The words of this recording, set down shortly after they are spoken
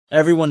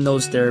Everyone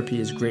knows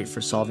therapy is great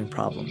for solving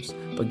problems,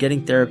 but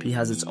getting therapy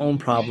has its own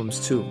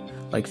problems too,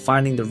 like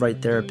finding the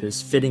right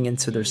therapist, fitting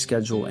into their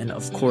schedule, and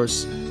of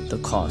course,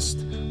 the cost.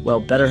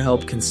 Well,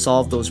 BetterHelp can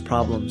solve those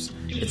problems.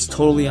 It's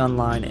totally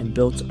online and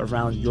built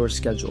around your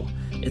schedule.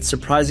 It's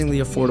surprisingly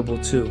affordable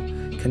too.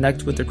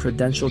 Connect with a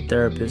credentialed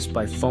therapist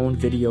by phone,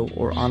 video,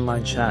 or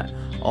online chat,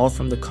 all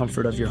from the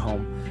comfort of your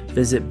home.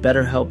 Visit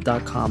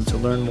BetterHelp.com to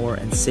learn more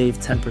and save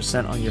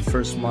 10% on your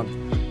first month.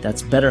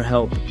 That's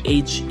BetterHelp,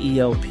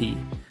 H-E-L-P.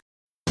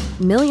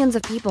 Millions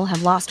of people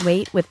have lost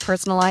weight with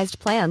personalized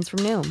plans from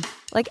Noom.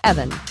 Like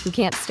Evan, who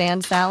can't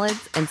stand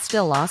salads and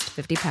still lost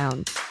 50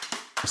 pounds.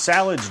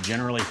 Salads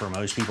generally for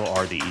most people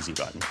are the easy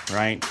button,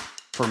 right?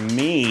 For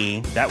me,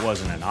 that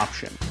wasn't an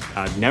option.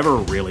 I never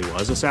really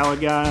was a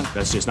salad guy.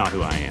 That's just not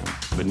who I am.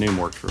 But Noom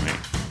worked for me.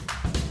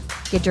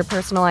 Get your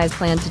personalized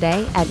plan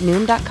today at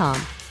Noom.com.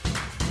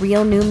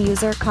 Real Noom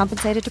user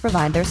compensated to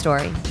provide their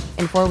story.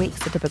 In 4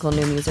 weeks, the typical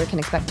Noom user can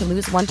expect to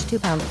lose 1 to 2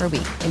 pounds per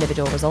week.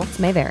 Individual results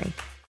may vary.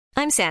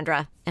 I'm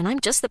Sandra, and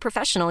I'm just the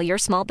professional your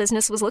small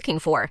business was looking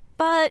for.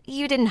 But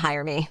you didn't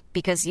hire me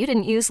because you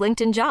didn't use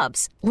LinkedIn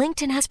Jobs.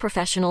 LinkedIn has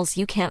professionals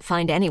you can't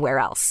find anywhere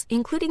else,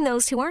 including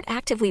those who aren't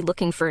actively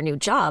looking for a new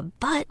job,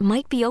 but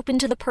might be open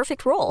to the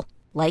perfect role,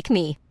 like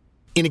me.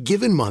 In a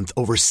given month,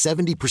 over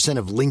 70%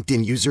 of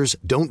LinkedIn users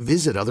don't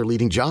visit other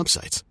leading job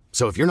sites.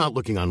 So if you're not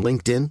looking on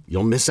LinkedIn,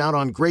 you'll miss out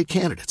on great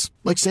candidates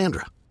like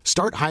Sandra.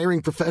 Start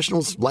hiring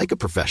professionals like a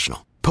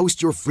professional.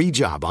 Post your free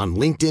job on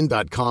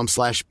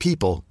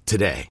linkedin.com/people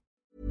today.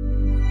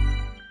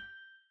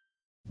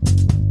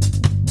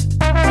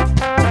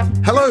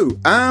 Hello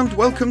and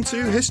welcome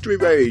to History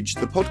Rage,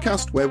 the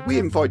podcast where we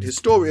invite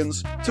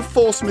historians to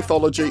force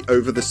mythology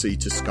over the sea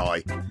to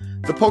sky.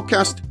 The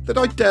podcast that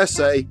I dare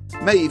say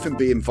may even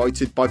be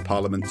invited by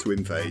Parliament to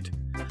invade.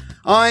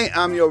 I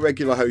am your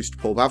regular host,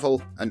 Paul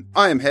Bavill, and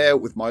I am here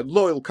with my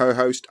loyal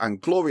co-host and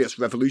glorious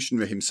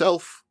revolutionary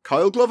himself,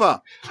 Kyle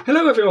Glover.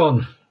 Hello,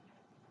 everyone.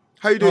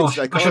 How are you doing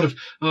today, Kyle?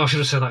 I should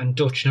have said that in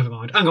Dutch. Never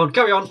mind. Hang on,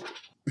 carry on.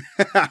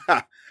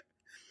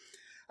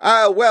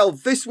 Well,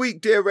 this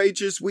week, dear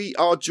Ragers, we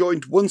are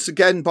joined once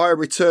again by a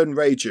return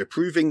Rager,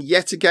 proving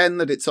yet again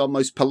that it's our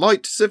most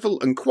polite, civil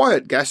and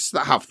quiet guests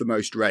that have the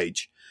most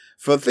rage.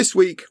 For this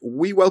week,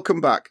 we welcome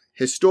back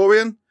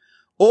historian,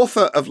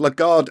 author of La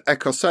Garde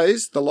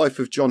Écossaise, The Life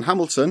of John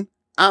Hamilton,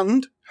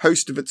 and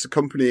host of its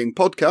accompanying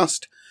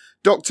podcast,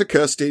 Dr.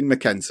 Kirsteen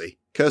MacKenzie.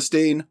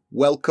 Kirsteen,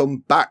 welcome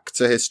back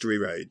to History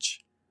Rage.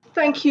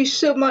 Thank you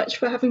so much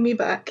for having me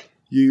back.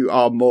 You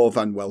are more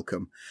than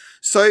welcome.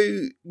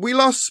 So, we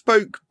last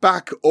spoke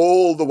back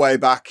all the way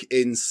back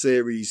in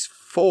Series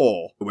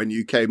 4, when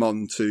you came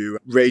on to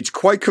rage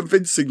quite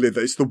convincingly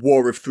that it's the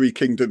War of Three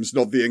Kingdoms,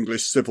 not the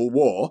English Civil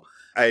War,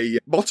 a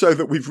motto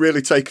that we've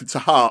really taken to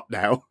heart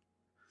now.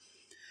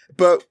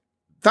 But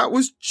that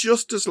was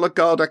just as La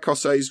Garde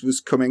Écossaise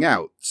was coming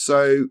out.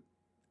 So,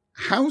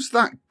 how's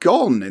that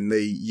gone in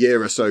the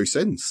year or so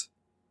since?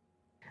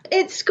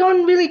 It's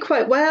gone really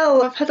quite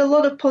well. I've had a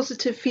lot of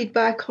positive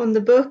feedback on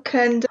the book,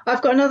 and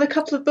I've got another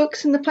couple of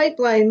books in the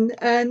pipeline,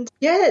 and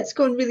yeah, it's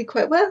gone really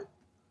quite well.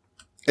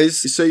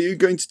 So you're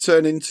going to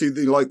turn into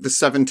the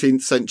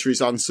 17th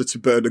century's answer to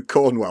Bernard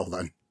Cornwell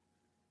then?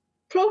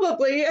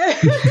 Probably.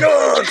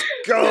 God!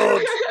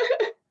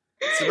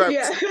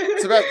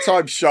 It's about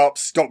time Sharp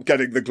stopped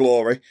getting the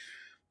glory.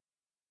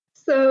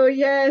 So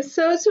it's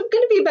going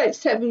to be about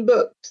 7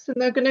 books, and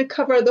they're going to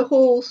cover the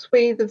whole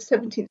swathe of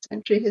 17th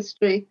century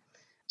history.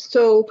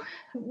 So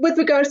with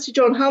regards to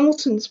John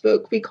Hamilton's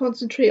book, we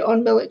concentrate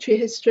on military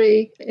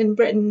history in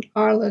Britain,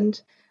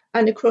 Ireland,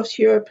 and across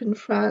Europe and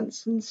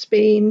France and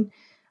Spain,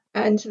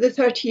 and the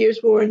 30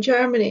 Years' War in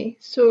Germany.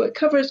 So it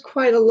covers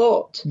quite a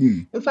lot.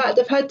 In fact,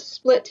 I've had to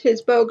split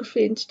his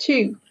biography into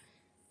 2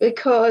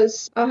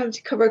 because I'll have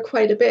to cover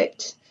quite a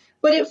bit.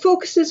 But it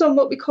focuses on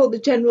what we call the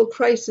general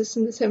crisis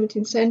in the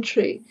 17th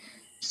century.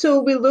 So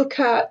we look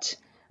at,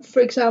 for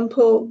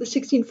example, the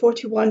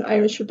 1641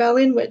 Irish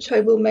Rebellion, which I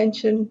will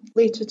mention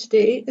later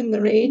today in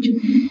the Rage.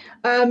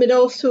 It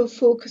also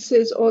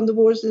focuses on the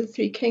Wars of the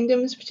Three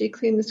Kingdoms,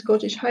 particularly in the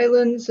Scottish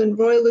Highlands and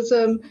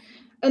Royalism.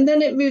 And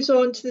then it moves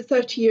on to the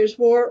 30 Years'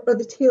 War, or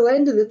the tail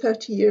end of the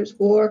 30 Years'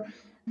 War.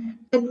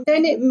 And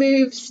then it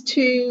moves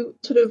to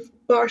sort of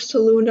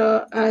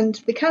Barcelona and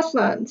the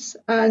Catalans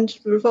and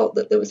the revolt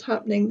that was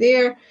happening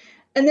there.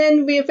 And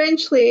then we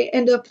eventually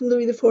end up in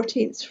Louis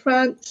XIV's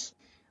France,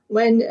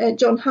 when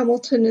John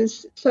Hamilton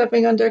is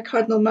serving under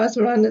Cardinal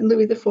Mazarin and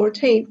Louis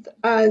XIV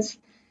as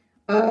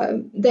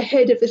the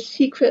head of a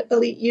secret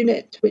elite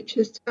unit, which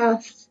is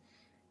tasked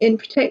in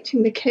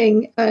protecting the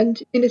king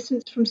and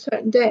innocents from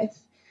certain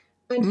death.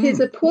 And his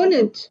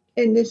opponent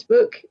in this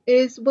book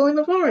is William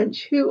of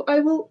Orange, who I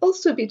will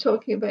also be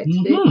talking about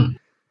today.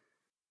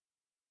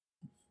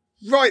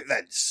 Right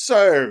then,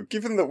 so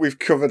given that we've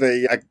covered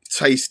a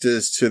taste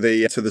as to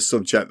the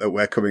subject that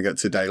we're coming at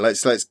today,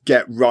 let's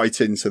get right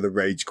into the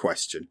rage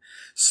question.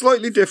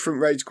 Slightly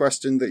different rage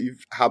question that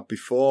you've had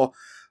before,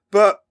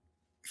 but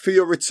for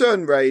your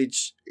return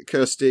rage,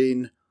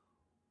 Kirsteen,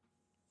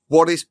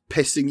 what is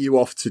pissing you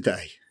off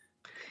today?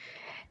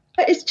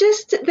 It's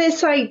just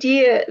this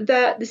idea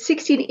that the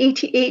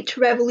 1688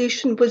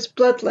 revolution was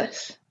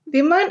bloodless. The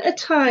amount of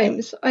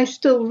times I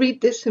still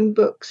read this in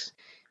books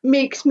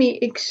makes me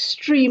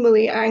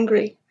extremely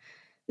angry.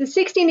 The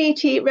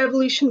 1688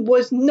 revolution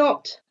was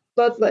not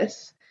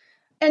bloodless.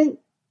 And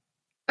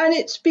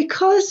it's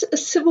because a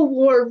civil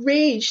war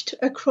raged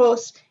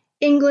across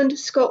England,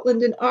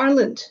 Scotland, and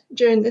Ireland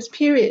during this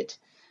period.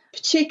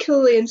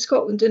 Particularly in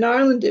Scotland and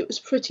Ireland, it was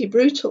pretty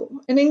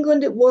brutal. In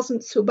England, it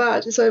wasn't so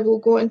bad, as I will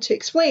go on to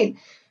explain.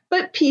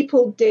 But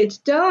people did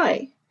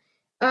die.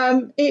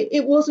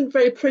 It wasn't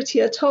very pretty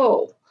at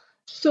all.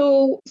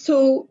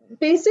 So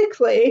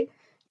basically,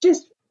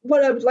 just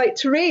what I would like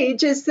to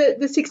rage is that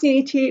the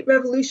 1688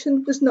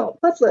 revolution was not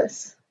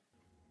bloodless.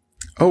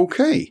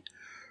 Okay.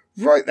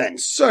 Right then.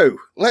 So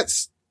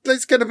let's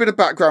get a bit of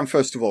background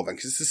first of all then,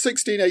 because the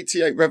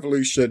 1688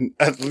 revolution,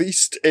 at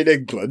least in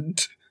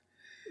England,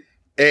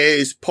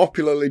 is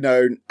popularly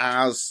known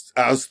as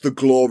the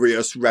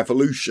Glorious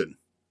Revolution.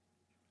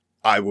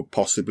 I would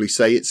possibly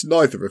say it's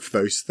neither of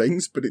those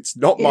things, but it's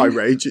not my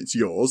rage, it's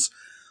yours.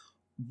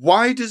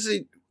 Why does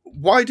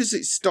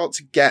it start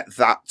to get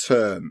that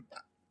term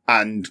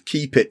and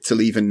keep it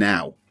till even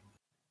now?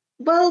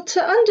 Well,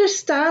 to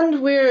understand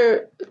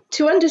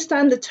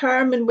the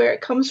term and where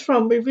it comes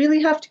from, we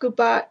really have to go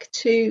back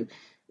to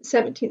the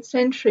 17th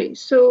century.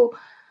 So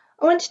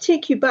I want to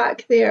take you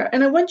back there,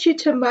 and I want you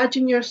to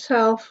imagine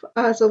yourself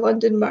as a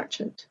London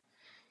merchant.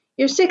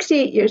 You're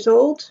 68 years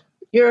old,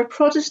 you're a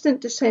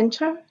Protestant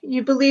dissenter,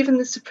 you believe in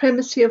the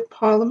supremacy of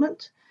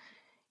Parliament,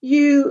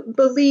 you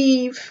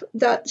believe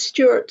that the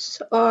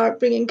Stuarts are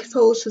bringing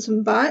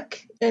Catholicism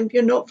back, and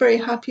you're not very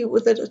happy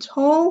with it at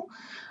all.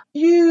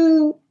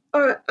 You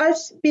are,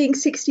 as being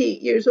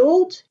 68 years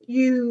old,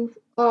 you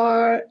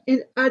are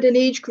at an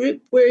age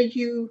group where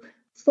you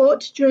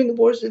fought during the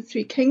Wars of the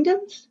Three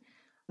Kingdoms,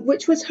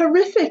 which was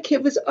horrific.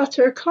 It was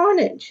utter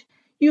carnage.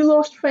 You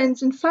lost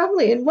friends and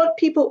family. And what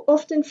people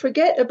often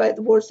forget about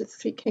the Wars of the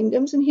Three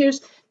Kingdoms, and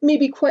here's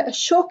maybe quite a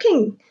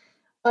shocking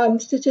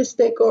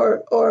statistic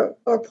or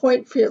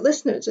point for your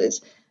listeners,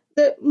 is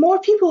that more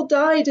people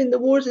died in the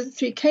Wars of the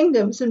Three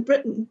Kingdoms in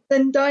Britain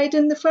than died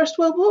in the First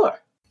World War.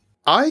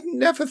 I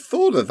never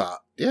thought of that,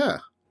 yeah.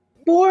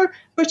 More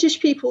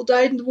British people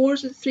died in the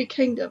Wars of the Three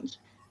Kingdoms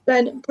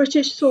than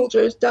British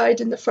soldiers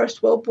died in the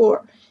First World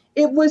War.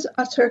 It was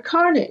utter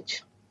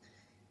carnage.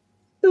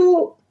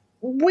 So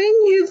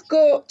when you've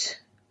got,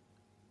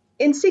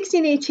 in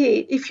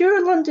 1688, if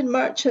you're a London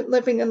merchant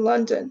living in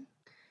London,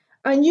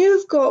 and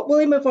you've got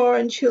William of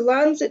Orange who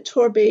lands at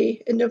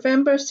Torbay in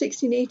November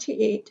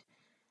 1688,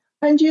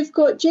 and you've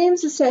got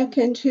James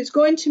II who's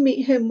going to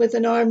meet him with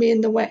an army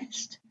in the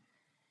West,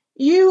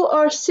 you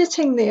are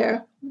sitting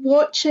there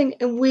watching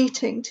and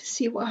waiting to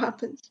see what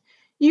happens.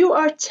 You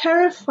are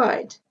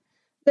terrified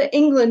that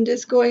England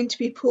is going to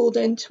be pulled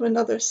into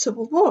another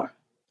civil war.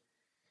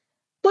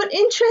 But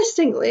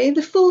interestingly,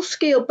 the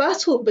full-scale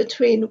battle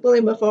between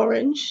William of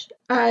Orange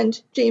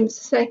and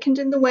James II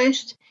in the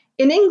West,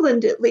 in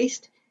England at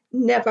least,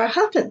 never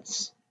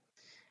happens.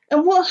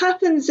 And what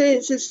happens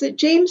is that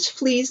James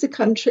flees the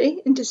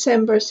country in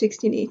December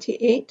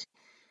 1688,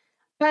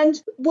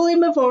 and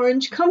William of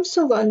Orange comes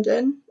to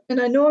London,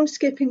 and I know I'm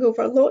skipping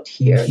over a lot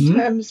here in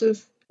terms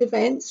of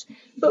events,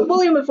 but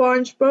William of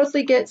Orange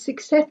broadly gets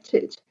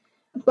accepted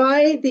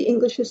by the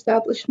English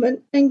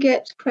establishment and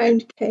gets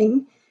crowned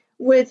king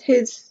with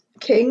his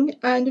king,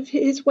 and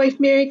his wife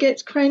Mary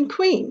gets crowned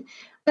queen.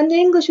 And the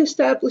English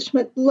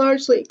establishment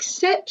largely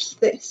accepts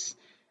this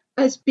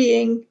as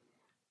being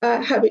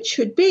how it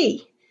should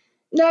be.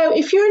 Now,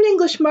 if you're an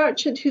English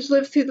merchant who's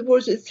lived through the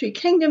Wars of the Three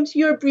Kingdoms,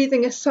 you're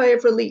breathing a sigh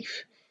of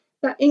relief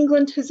that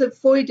England has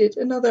avoided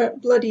another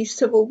bloody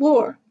civil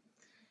war.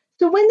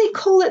 So when they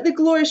call it the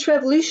Glorious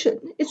Revolution,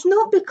 it's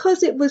not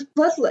because it was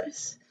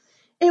bloodless.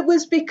 It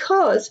was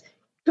because,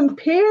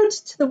 compared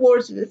to the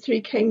Wars of the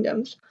Three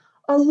Kingdoms,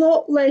 a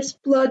lot less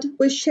blood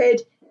was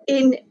shed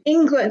in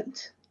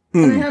England.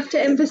 And I have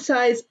to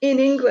emphasize in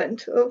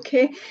England,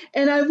 okay?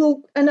 And I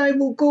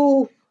will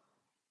go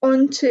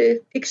on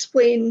to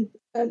explain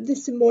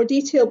this in more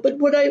detail. But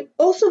what I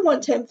also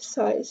want to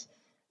emphasize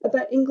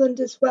about England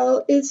as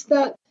well is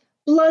that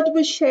blood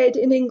was shed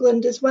in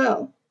England as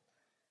well,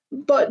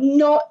 but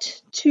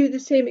not to the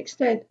same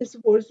extent as the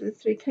Wars of the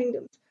Three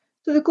Kingdoms.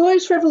 So the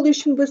Glorious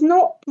Revolution was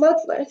not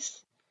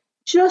bloodless.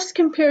 Just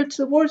compared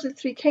to the Wars of the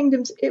Three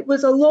Kingdoms, it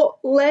was a lot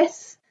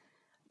less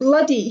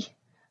bloody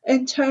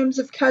in terms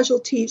of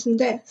casualties and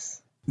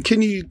deaths.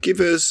 Can you give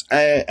us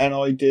an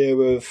idea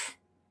of...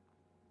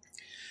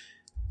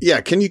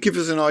 Yeah, can you give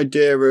us an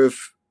idea of,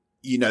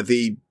 you know,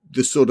 the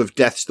sort of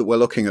deaths that we're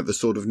looking at, the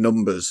sort of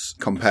numbers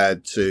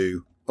compared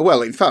to...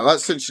 Well, in fact,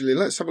 let's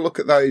have a look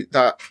at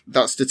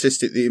that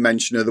statistic that you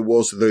mentioned of the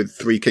Wars of the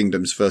Three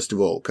Kingdoms, first of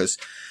all, because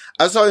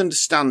as I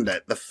understand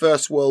it, the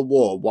First World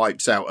War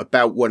wipes out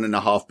about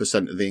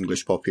 1.5% of the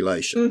English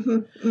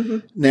population.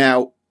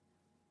 Now,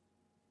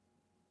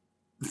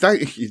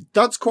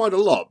 that's quite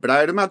a lot, but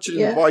I'd imagine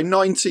by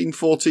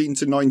 1914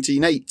 to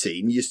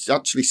 1918, you're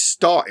actually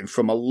starting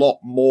from a lot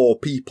more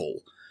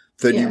people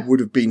than you would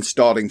have been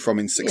starting from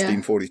in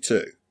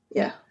 1642.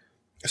 Yeah.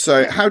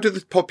 So how do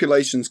the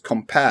populations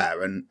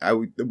compare? And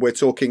we're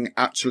talking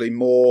actually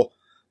more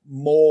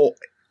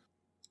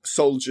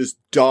soldiers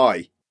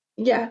die.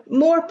 Yeah,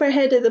 more per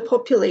head of the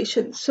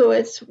population. So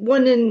it's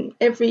 1 in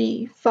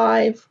every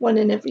 5, 1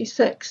 in every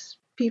 6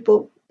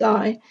 people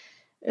die.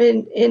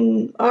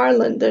 In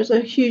Ireland, there's a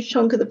huge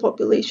chunk of the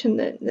population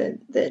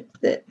that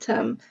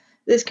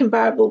is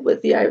comparable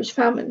with the Irish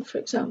famine, for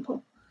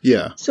example.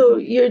 Yeah. So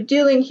you're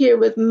dealing here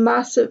with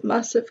massive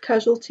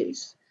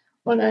casualties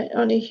on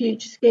a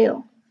huge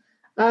scale,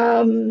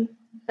 and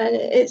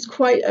it's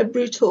quite a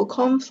brutal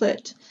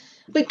conflict.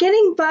 But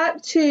getting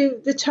back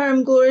to the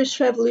term Glorious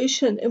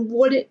Revolution and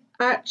what it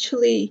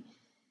actually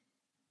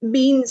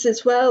means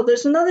as well,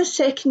 there's another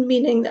second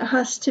meaning that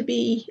has to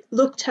be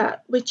looked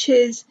at, which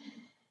is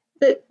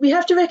that we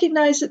have to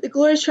recognise that the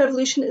Glorious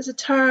Revolution as a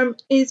term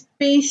is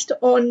based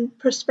on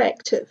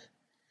perspective.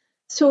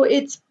 So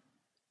it's,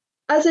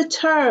 as a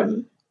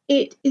term,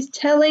 it is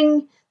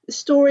telling the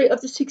story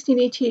of the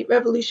 1688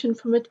 revolution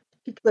from a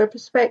particular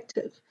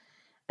perspective.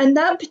 And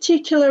that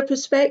particular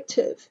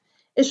perspective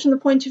is from the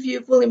point of view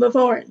of William of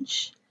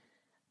Orange,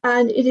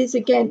 and it is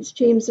against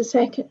James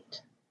II.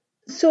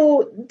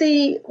 So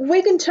the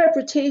Whig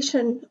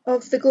interpretation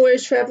of the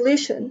Glorious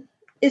Revolution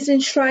is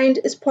enshrined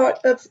as part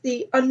of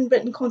the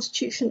unwritten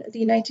constitution of the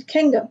United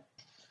Kingdom.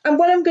 And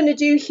what I'm going to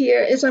do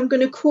here is I'm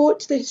going to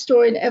quote the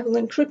historian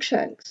Evelyn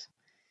Cruikshanks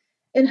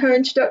in her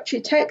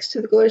introductory text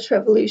to the Glorious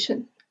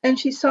Revolution, and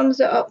she sums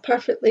it up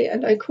perfectly,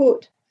 and I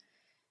quote,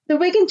 "The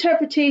Whig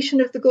interpretation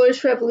of the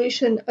Glorious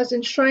Revolution as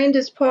enshrined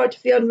as part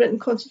of the unwritten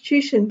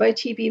constitution by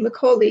T.B.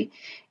 Macaulay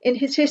in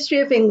his History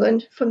of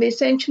England from the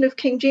Accession of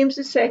King James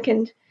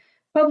II,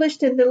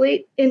 published in the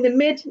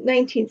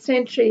mid-19th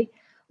century,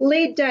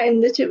 laid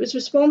down that it was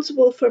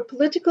responsible for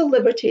political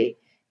liberty,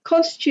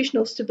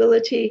 constitutional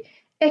stability,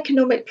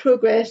 economic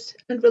progress,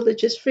 and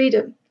religious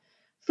freedom.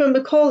 For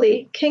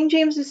Macaulay, King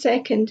James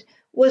II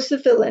was the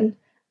villain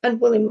and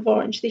William of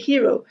Orange the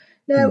hero."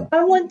 Now,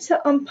 I want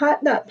to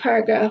unpack that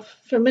paragraph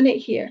for a minute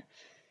here.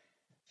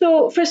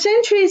 So, for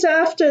centuries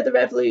after the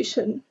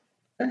Revolution,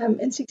 in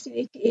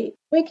 1688,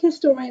 Whig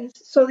historians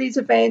saw these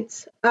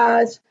events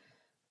as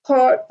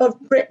part of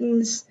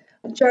Britain's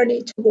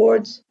journey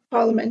towards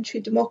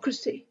parliamentary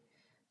democracy,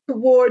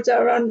 towards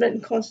our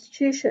unwritten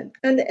constitution.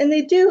 And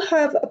they do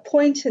have a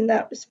point in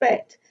that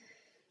respect.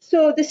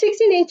 So the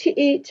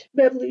 1688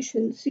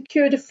 revolution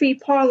secured a free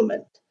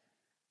parliament,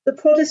 the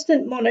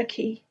Protestant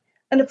monarchy,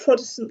 and a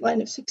Protestant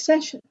line of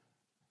succession.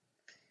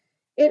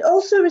 It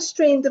also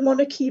restrained the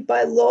monarchy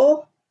by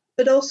law,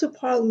 but also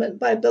Parliament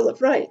by Bill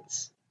of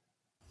Rights.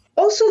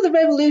 Also, the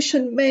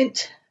revolution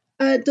meant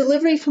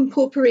delivery from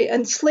popery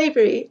and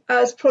slavery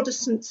as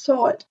Protestants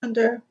saw it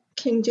under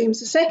King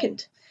James II.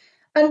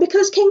 And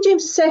because King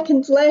James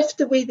II left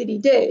the way that he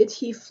did,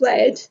 he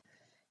fled.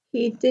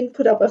 He didn't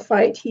put up a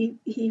fight.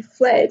 He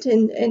fled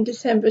in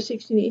December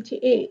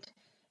 1688.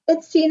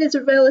 It's seen as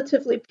a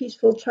relatively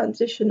peaceful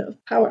transition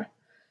of power.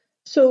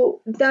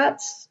 So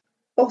that's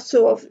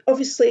also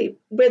obviously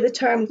where the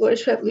term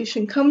Glorious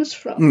Revolution comes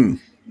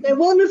from. Now,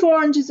 William of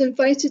Orange is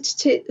invited to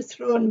take the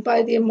throne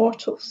by the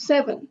Immortal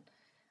Seven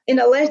in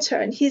a letter,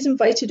 and he's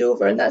invited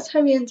over, and that's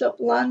how he ends up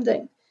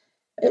landing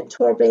at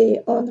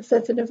Torbay on the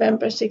 5th of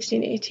November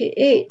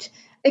 1688.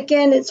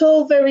 Again, it's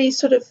all very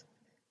sort of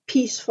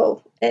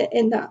peaceful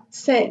in that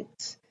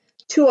sense,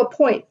 to a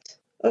point.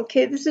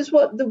 Okay, this is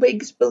what the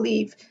Whigs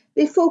believe.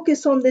 They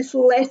focus on this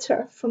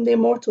letter from the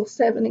Immortal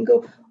Seven and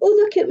go, oh,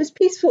 look, it was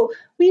peaceful.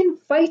 We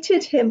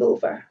invited him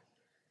over.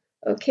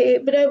 Okay,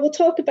 but I will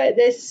talk about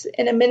this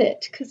in a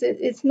minute because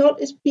it's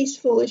not as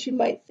peaceful as you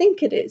might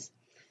think it is.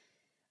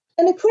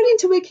 And according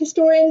to Whig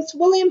historians,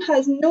 William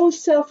has no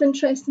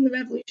self-interest in the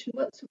revolution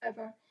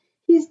whatsoever.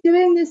 He's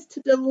doing this to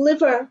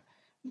deliver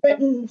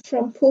Britain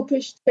from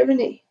popish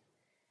tyranny.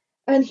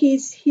 And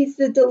he's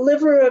the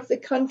deliverer of the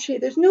country.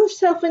 There's no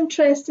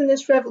self-interest in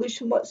this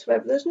revolution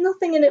whatsoever. There's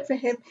nothing in it for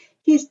him.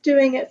 He's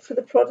doing it for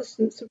the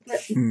Protestants of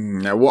Britain.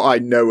 Now, what I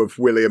know of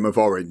William of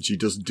Orange, he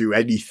doesn't do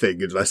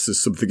anything unless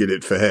there's something in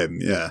it for him,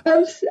 yeah.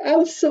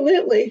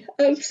 Absolutely.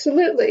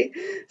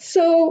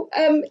 So,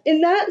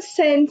 in that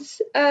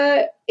sense,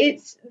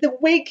 it's the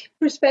Whig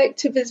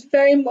perspective is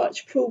very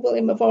much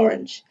pro-William of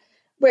Orange,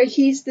 where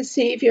he's the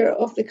saviour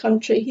of the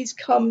country. He's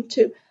come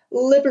to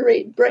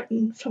liberate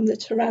Britain from the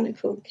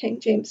tyrannical King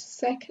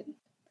James II.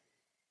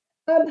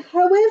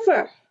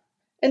 However,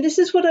 and this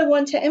is what I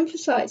want to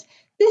emphasise,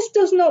 this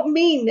does not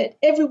mean that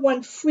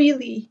everyone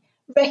freely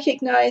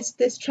recognised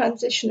this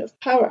transition of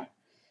power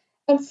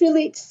and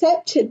freely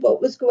accepted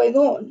what was going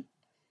on,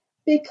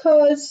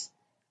 because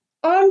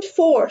armed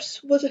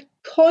force was a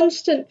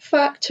constant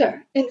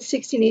factor in the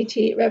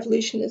 1688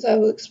 revolution, as I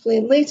will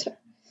explain later.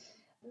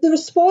 The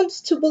response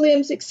to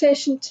William's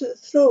accession to the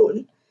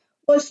throne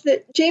was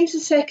that James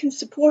II's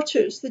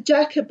supporters, the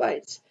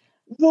Jacobites,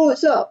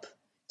 rose up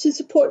to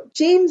support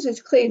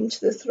James's claim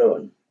to the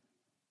throne,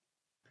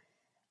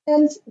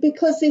 and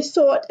because they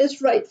saw it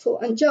as rightful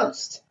and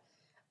just.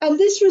 And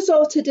this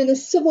resulted in a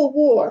civil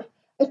war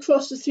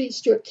across the three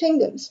Stuart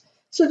kingdoms.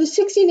 So the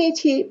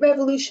 1688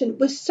 revolution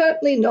was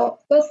certainly not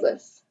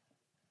bloodless.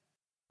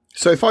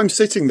 So if I'm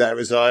sitting there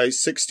as a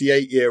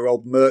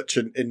 68-year-old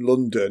merchant in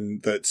London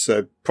that's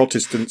a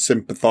Protestant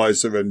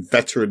sympathiser and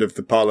veteran of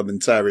the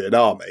Parliamentarian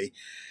Army,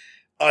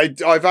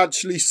 I've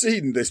actually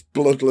seen this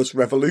bloodless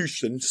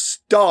revolution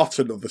start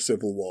another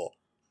civil war.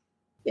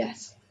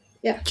 Yes.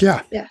 Yeah.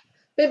 Yeah.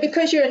 But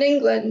because you're in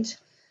England,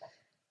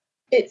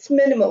 it's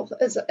minimal,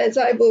 as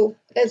I will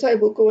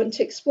go on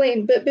to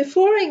explain. But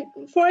before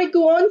I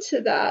go on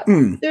to that,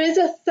 there is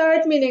a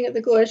third meaning of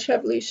the Glorious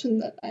Revolution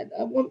that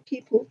I want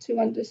people to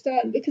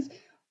understand, because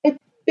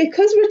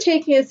we're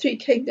taking a Three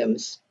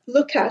Kingdoms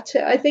look at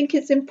it. I think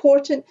it's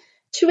important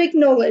to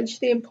acknowledge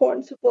the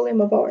importance of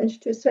William of Orange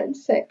to a certain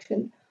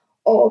section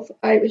of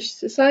Irish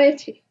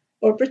society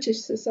or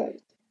British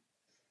society,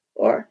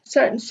 or a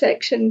certain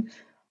section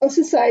of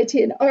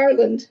society in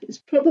Ireland is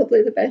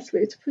probably the best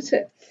way to put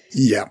it.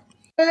 Yeah.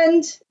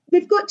 And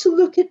we've got to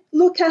look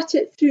at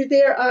it through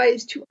their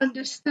eyes to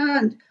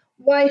understand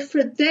why,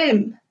 for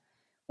them,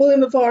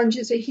 William of Orange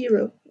is a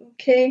hero,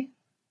 okay?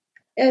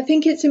 I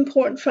think it's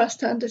important for us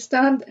to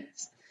understand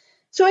this.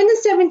 So in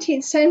the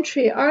 17th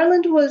century,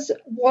 Ireland was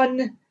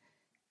one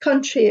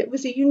country. It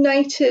was a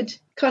united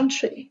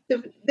country.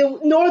 The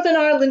Northern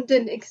Ireland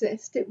didn't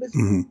exist. It was...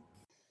 Mm-hmm.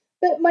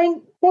 But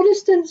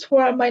Protestants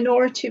were a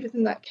minority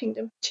within that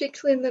kingdom,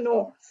 particularly in the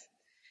north.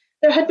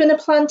 There had been a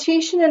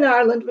plantation in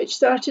Ireland which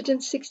started in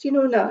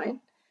 1609,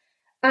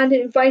 and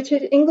it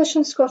invited English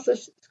and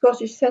Scottish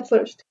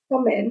settlers to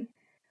come in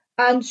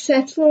and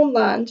settle on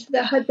land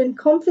that had been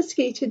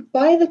confiscated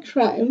by the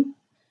Crown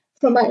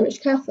from Irish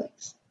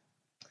Catholics.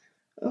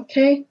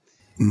 Okay?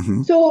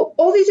 Mm-hmm. So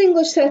all these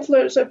English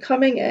settlers are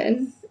coming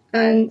in,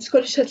 and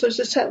Scottish settlers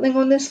are settling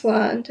on this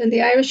land, and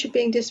the Irish are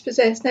being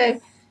dispossessed. Now,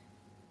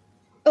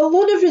 a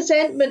lot of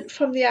resentment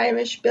from the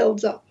Irish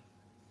builds up.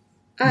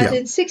 And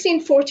in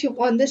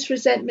 1641, this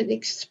resentment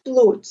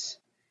explodes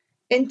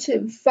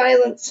into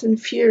violence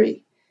and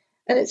fury.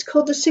 And it's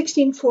called the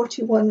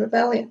 1641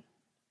 Rebellion.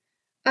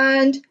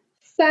 And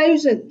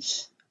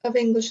thousands of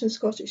English and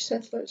Scottish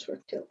settlers were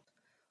killed.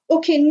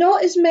 Okay,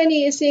 not as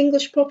many as the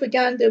English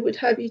propaganda would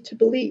have you to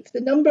believe. The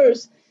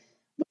numbers,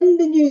 when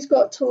the news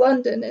got to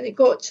London and it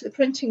got to the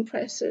printing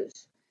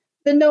presses,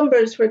 the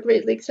numbers were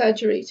greatly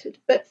exaggerated.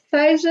 But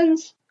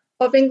thousands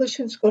of English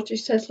and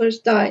Scottish settlers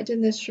died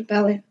in this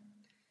rebellion.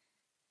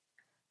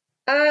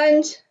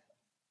 And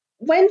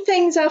when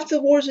things after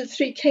the Wars of the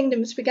Three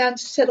Kingdoms began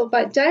to settle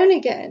back down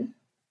again,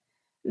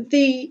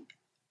 the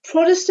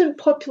Protestant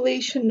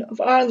population of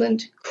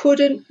Ireland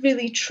couldn't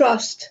really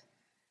trust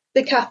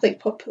the Catholic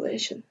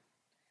population.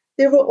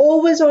 They were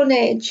always on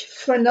edge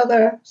for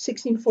another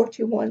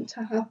 1641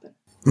 to happen.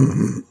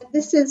 Mm-hmm.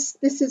 This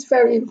is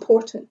very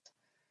important.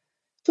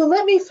 So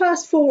let me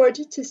fast forward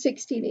to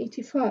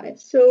 1685.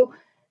 So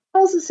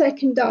Charles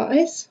II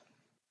dies,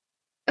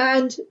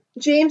 and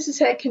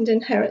James II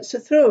inherits the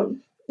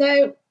throne.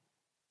 Now,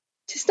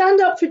 to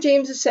stand up for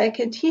James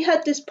II, he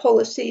had this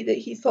policy that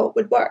he thought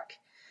would work,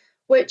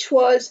 which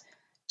was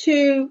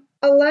to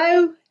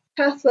allow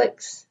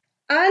Catholics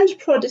and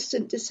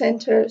Protestant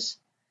dissenters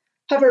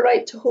have a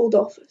right to hold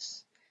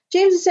office.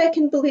 James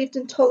II believed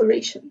in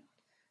toleration,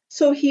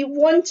 so he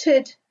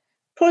wanted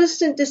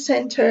Protestant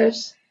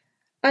dissenters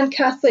and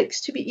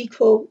Catholics to be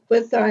equal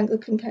with their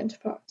Anglican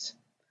counterparts.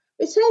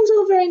 It sounds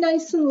all very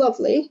nice and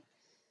lovely,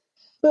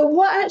 but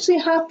what actually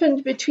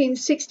happened between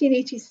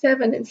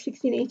 1687 and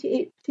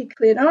 1688,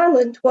 particularly in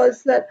Ireland,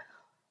 was that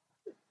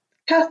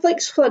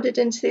Catholics flooded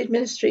into the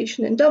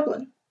administration in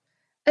Dublin,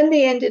 and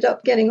they ended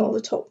up getting all the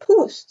top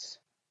posts.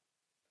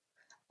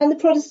 And the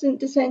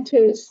Protestant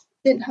dissenters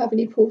didn't have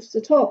any posts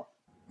at all.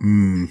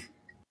 Mm.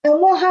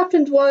 And what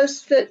happened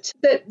was that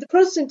the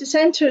Protestant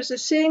dissenters are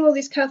seeing all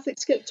these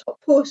Catholics get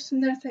top posts,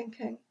 and they're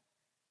thinking,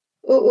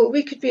 oh,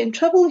 we could be in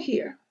trouble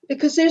here,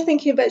 because they're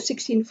thinking about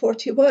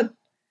 1641.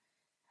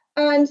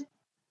 And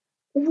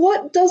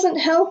what doesn't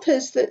help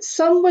is that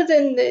some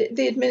within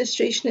the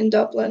administration in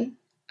Dublin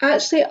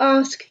actually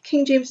ask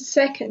King James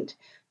II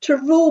to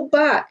roll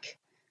back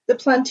the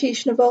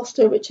plantation of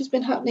Ulster, which has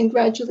been happening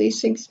gradually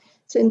since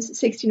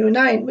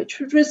 1609, which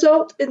would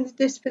result in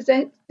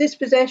the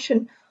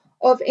dispossession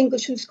of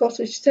English and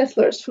Scottish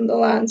settlers from the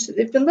lands that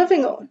they've been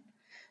living on.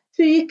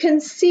 So you can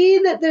see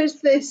that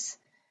there's this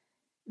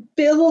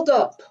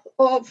build-up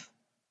of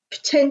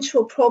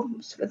potential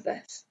problems with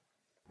this.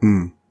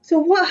 Mm. So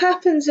what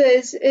happens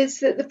is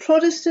that the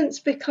Protestants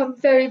become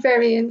very,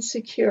 very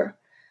insecure,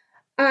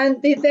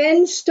 and they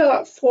then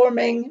start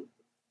forming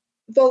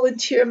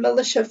volunteer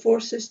militia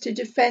forces to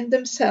defend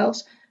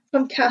themselves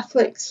from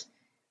Catholics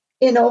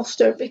in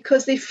Ulster,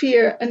 because they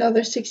fear another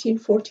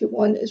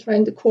 1641 is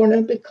round the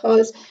corner,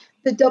 because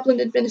the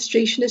Dublin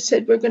administration has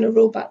said we're going to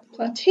roll back the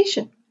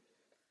plantation.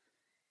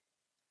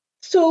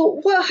 So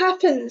what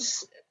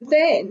happens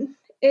then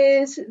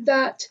is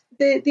that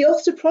the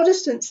Ulster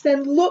Protestants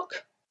then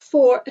look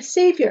for a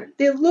saviour.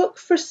 They look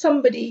for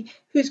somebody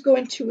who's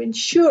going to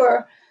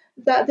ensure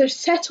that their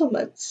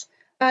settlements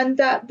and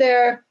that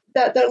their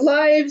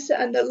lives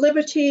and their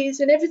liberties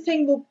and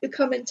everything will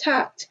become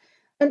intact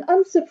And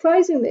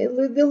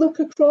unsurprisingly, they look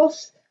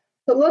across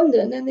to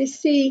London and they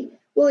see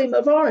William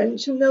of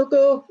Orange, and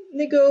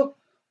they go,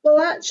 well,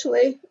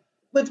 actually,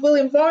 with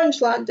William of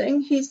Orange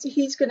landing,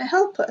 he's going to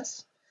help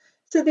us.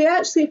 So they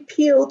actually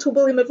appeal to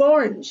William of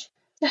Orange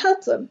to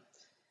help them.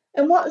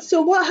 And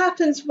what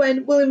happens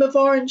when William of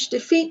Orange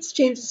defeats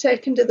James II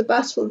at the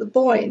Battle of the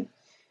Boyne?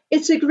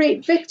 It's a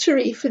great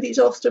victory for these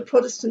Ulster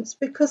Protestants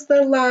because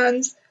their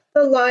lands,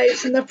 their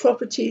lives and their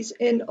properties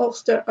in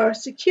Ulster are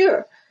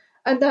secure.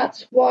 And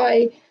that's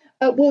why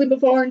William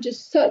of Orange is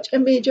such a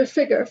major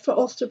figure for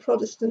Ulster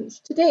Protestants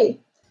today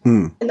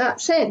in that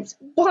sense.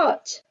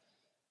 But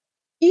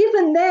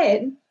even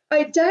then,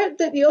 I doubt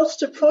that the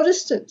Ulster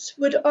Protestants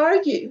would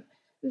argue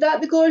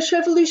that the Glorious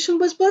Revolution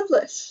was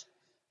bloodless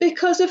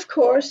because, of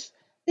course,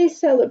 they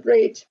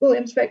celebrate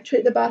William's victory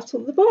at the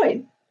Battle of the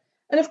Boyne.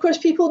 And, of course,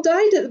 people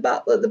died at the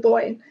Battle of the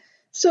Boyne.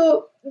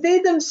 So they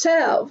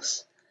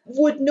themselves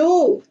would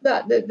know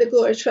that the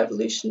Glorious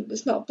Revolution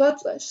was not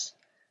bloodless.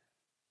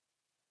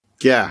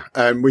 Yeah,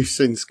 and we've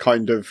since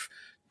kind of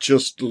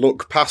just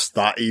looked past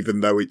that,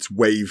 even though it's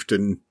waved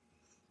and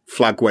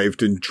flag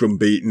waved and drum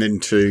beaten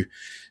into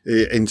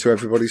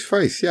everybody's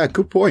face. Yeah,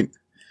 good point.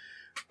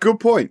 Good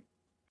point.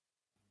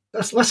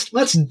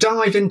 Let's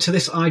dive into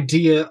this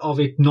idea of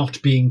it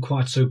not being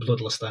quite so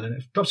bloodless then.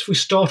 And perhaps if we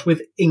start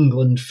with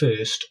England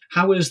first,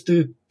 how is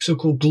the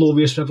so-called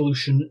Glorious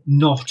Revolution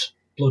not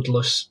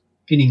bloodless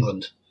in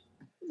England?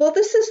 Well,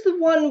 this is the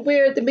one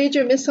where the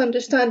major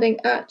misunderstanding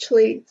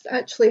actually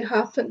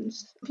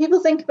happens. People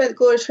think about the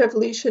Glorious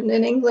Revolution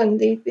in England,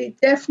 they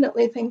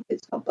definitely think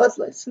it's not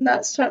bloodless, and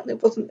that certainly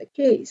wasn't the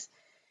case.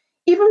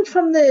 Even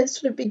from the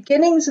sort of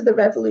beginnings of the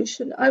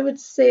revolution, I would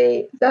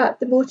say that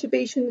the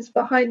motivations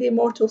behind the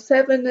Immortal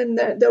Seven and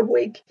their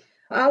Whig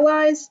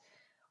allies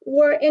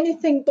were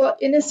anything but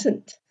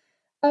innocent.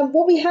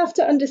 What we have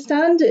to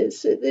understand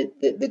is that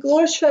the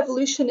Glorious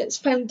Revolution, its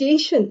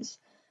foundations,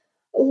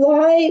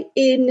 lie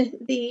in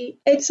the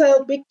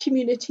exiled Whig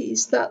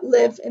communities that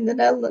live in the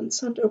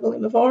Netherlands under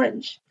William of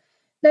Orange.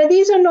 Now,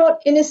 these are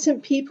not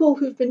innocent people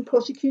who've been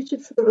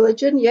prosecuted for the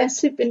religion.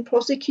 Yes, they've been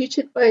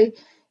prosecuted by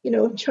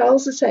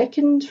Charles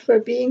II for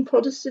being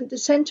Protestant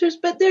dissenters,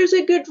 but there's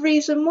a good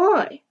reason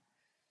why.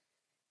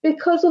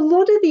 Because a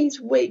lot of these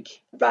Whig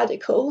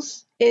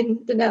radicals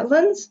in the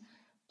Netherlands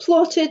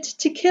plotted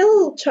to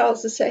kill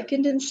Charles II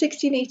in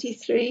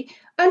 1683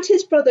 and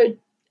his brother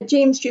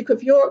James, Duke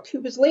of York,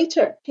 who was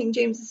later King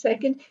James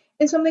II,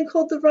 in something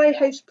called the Rye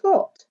House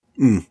Plot.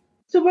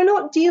 So we're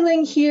not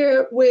dealing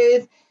here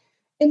with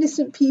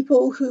innocent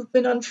people who've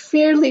been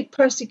unfairly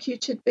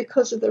persecuted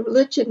because of their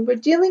religion. We're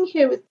dealing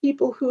here with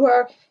people who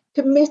are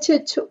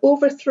committed to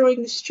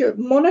overthrowing the Stuart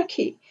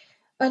monarchy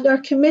and are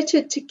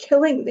committed to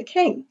killing the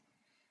king.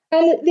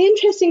 And the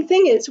interesting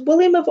thing is,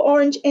 William of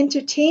Orange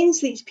entertains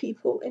these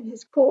people in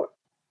his court.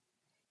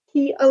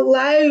 He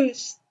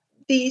allows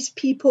these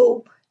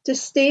people to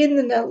stay in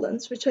the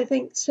Netherlands, which I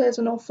think says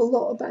an awful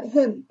lot about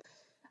him.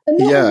 And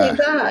not only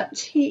that,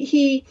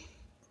 he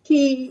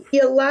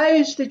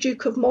allows the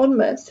Duke of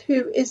Monmouth,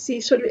 who is the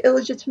sort of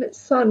illegitimate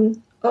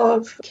son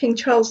of King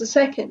Charles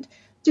II,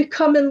 to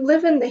come and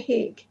live in The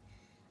Hague.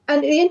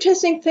 And the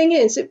interesting thing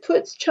is, it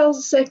puts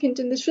Charles II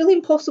in this really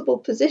impossible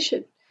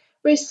position,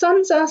 where his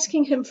son's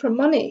asking him for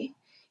money,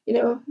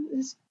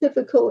 his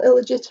typical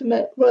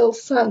illegitimate royal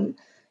son.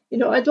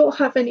 I don't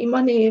have any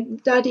money.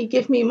 Daddy,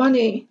 give me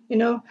money.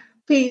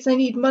 Please, I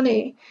need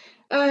money.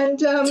 And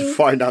to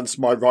finance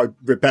my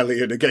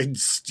rebellion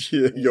against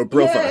your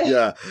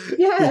brother.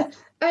 Yeah.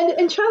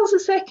 And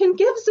Charles II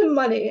gives him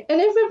money,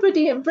 and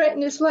everybody in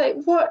Britain is like,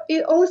 "What?"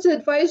 All his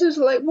advisors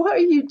are like, "What are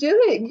you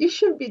doing? You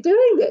shouldn't be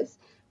doing this."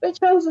 But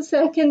Charles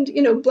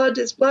II, blood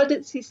is blood.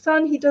 It's his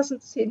son. He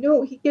doesn't say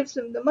no. He gives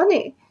him the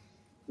money.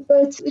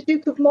 But the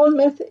Duke of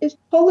Monmouth is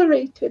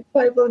tolerated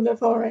by William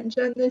of Orange,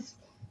 and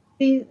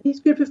these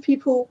group of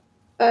people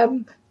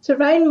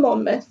surround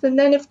Monmouth, and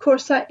then of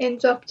course that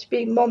ends up to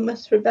being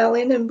Monmouth's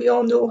rebellion, and we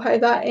all know how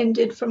that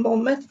ended for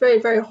Monmouth, very,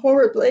 very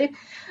horribly.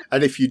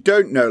 And if you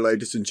don't know,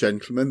 ladies and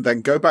gentlemen, then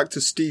go back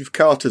to Steve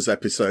Carter's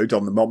episode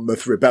on the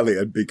Monmouth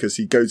Rebellion, because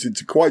he goes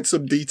into quite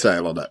some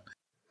detail on it.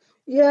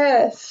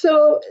 Yeah,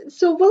 so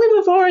William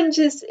of Orange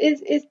is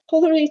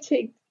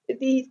tolerating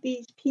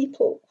these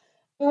people.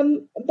 But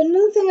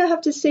another thing I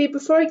have to say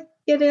before I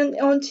get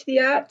onto the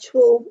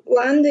actual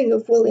landing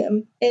of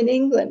William in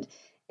England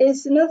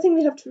is another thing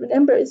we have to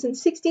remember is in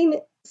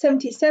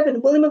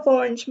 1677, William of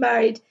Orange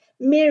married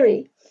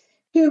Mary,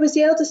 who was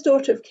the eldest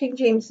daughter of King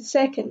James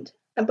II,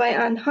 and by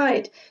Anne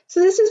Hyde. So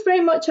this is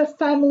very much a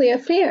family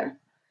affair.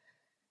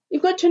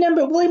 You've got to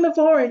remember William of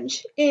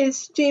Orange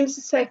is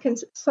James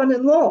II's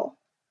son-in-law.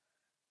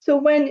 So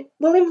when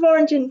William of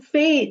Orange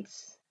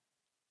invades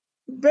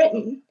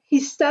Britain,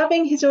 he's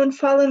stabbing his own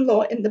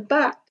father-in-law in the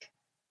back.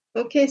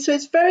 Okay, so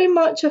it's very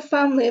much a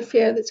family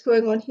affair that's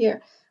going on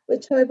here,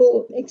 which I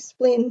will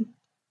explain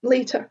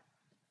later.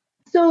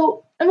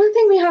 So another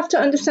thing we have to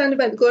understand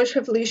about the Glorious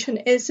Revolution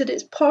is that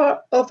it's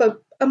part of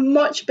a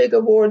much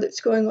bigger war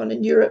that's going on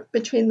in Europe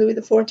between Louis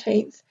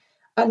XIV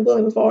and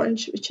William of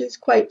Orange, which is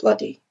quite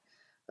bloody.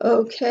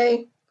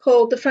 Okay,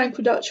 called the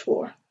Franco-Dutch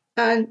War.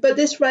 But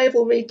this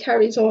rivalry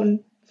carries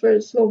on for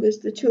as long as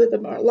the two of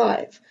them are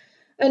alive.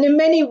 And in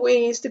many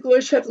ways, the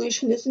Glorious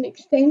Revolution is an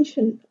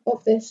extension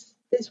of this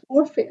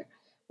warfare,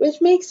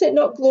 which makes it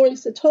not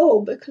glorious at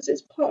all because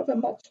it's part of a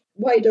much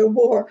wider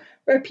war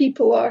where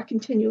people are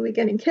continually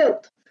getting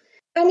killed.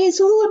 And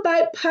it's all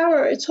about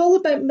power. It's all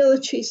about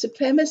military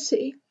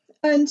supremacy.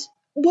 And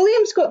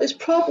William's got this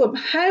problem.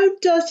 How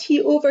does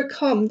he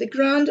overcome the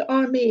grand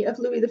army of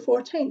Louis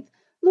XIV?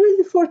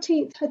 Louis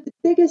XIV had the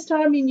biggest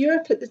army in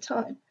Europe at the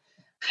time.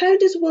 How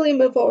does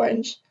William of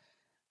Orange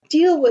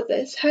deal with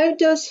this? How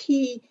does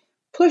he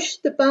push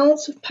the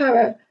balance of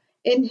power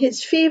in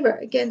his favour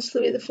against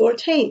Louis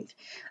XIV?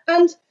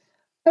 And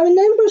I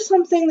remember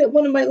something that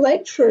one of my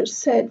lecturers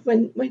said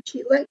when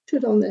she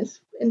lectured on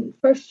this in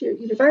first year at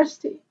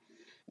university.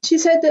 She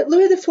said that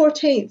Louis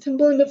XIV and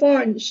William of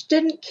Orange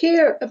didn't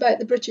care about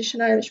the British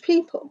and Irish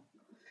people.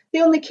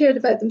 They only cared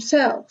about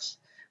themselves.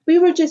 We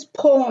were just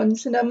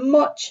pawns in a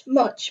much,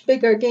 much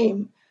bigger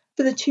game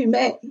for the two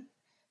men.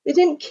 They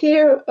didn't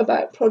care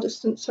about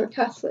Protestants or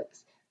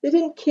Catholics. They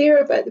didn't care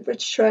about the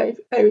British or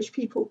Irish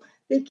people.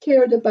 They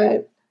cared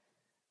about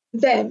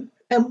them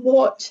and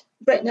what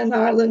Britain and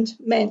Ireland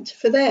meant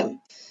for them.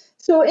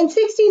 So in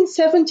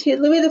 1670,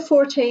 Louis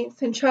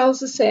XIV and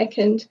Charles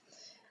II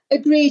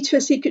agreed to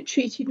a secret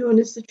treaty known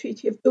as the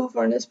Treaty of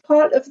Dover, and as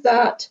part of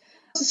that,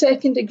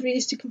 Charles II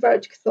agrees to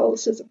convert to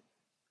Catholicism.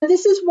 And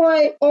this is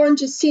why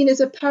Orange is seen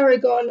as a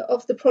paragon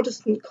of the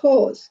Protestant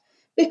cause,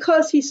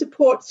 because he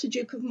supports the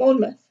Duke of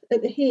Monmouth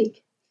at The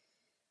Hague.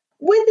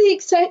 With the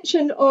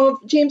accession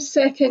of James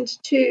II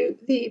to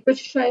the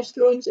British and Irish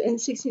thrones in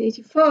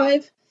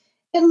 1685,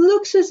 it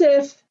looks as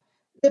if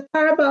the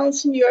power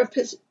balance in Europe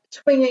is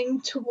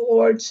swinging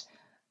towards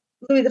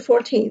Louis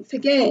XIV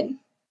again.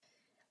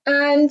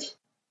 And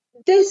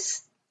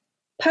this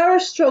power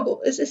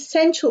struggle is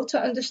essential to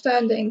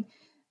understanding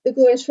the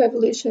Glorious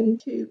Revolution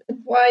too,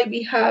 and why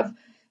we have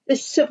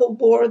this civil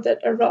war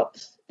that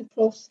erupts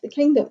across the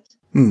kingdoms.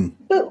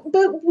 But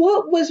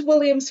what was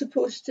William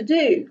supposed to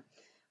do?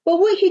 Well,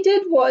 what he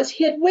did was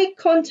he had Whig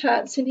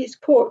contacts in his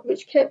court,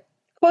 which kept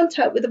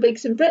contact with the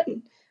Whigs in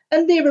Britain,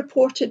 and they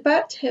reported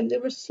back to him. There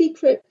were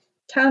secret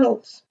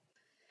channels.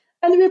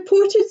 And they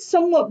reported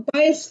somewhat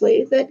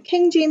biasly that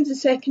King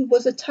James II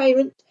was a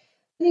tyrant,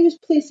 and he was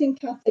placing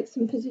Catholics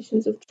in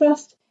positions of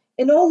trust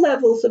in all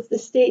levels of the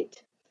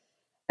state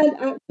and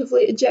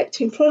actively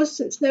ejecting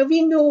Protestants. Now,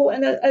 we know,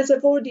 and as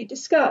I've already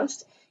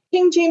discussed,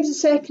 King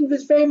James II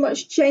was very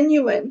much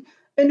genuine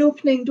in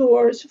opening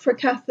doors for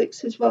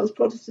Catholics as well as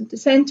Protestant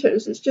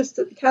dissenters. It's just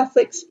that the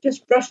Catholics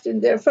just rushed in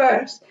there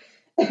first.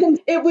 And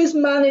it was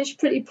managed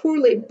pretty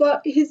poorly,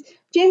 but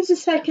James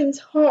II's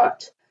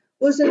heart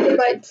was in the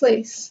right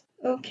place,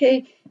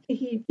 okay?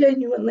 He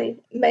genuinely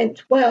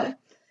meant well.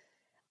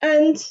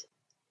 And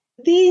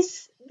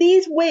these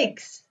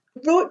Whigs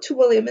wrote to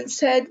William and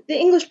said, the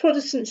English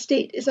Protestant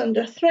state is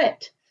under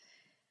threat.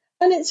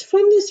 And it's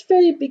from this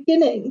very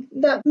beginning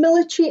that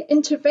military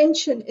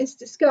intervention is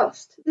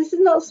discussed. This is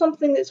not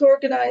something that's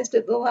organised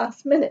at the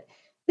last minute.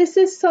 This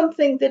is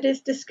something that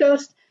is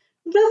discussed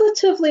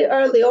relatively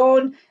early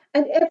on,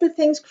 and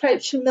everything's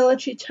couched in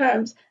military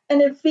terms.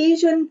 An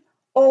invasion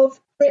of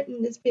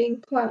Britain is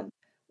being planned.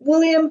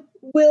 William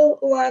will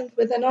land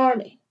with an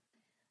army,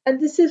 and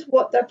this is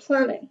what they're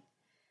planning.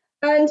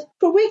 And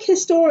for Whig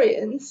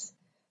historians,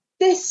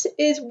 this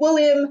is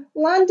William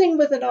landing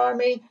with an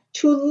army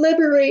to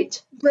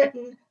liberate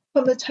Britain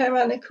from the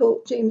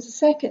tyrannical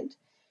James II.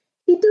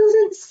 He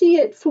doesn't see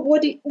it for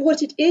what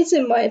it is,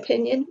 in my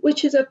opinion,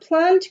 which is a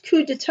planned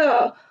coup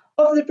d'etat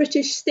of the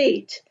British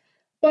state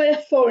by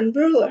a foreign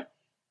ruler.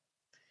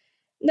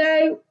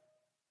 Now,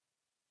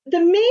 the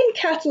main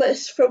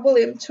catalyst for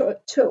William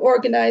to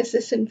organise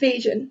this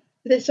invasion,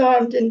 this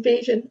armed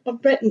invasion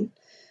of Britain,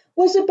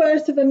 was the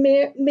birth of a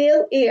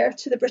male heir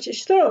to the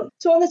British throne.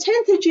 So on the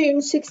 10th of June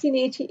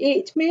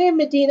 1688, Mary of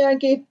Modena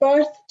gave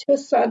birth to a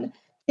son,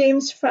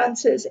 James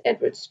Francis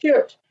Edward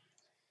Stuart.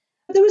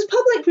 There was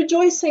public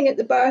rejoicing at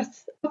the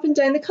birth up and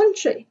down the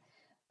country.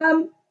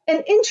 And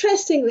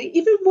interestingly,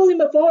 even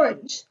William of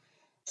Orange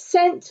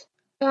sent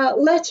a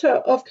letter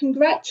of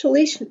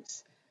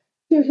congratulations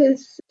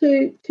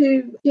to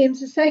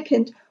James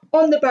II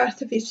on the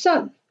birth of his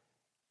son.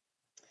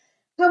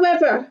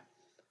 However,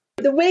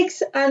 the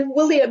Whigs and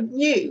William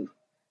knew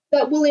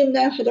that William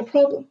now had a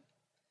problem,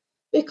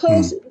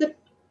 because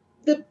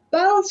the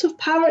balance of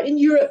power in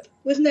Europe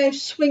was now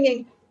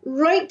swinging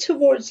right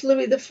towards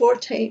Louis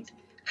XIV.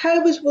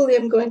 How was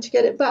William going to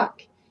get it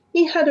back?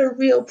 He had a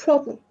real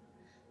problem,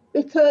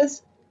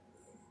 because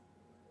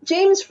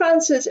James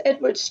Francis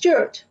Edward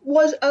Stuart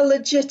was a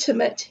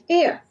legitimate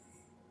heir.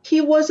 He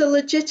was a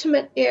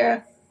legitimate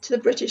heir to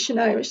the British and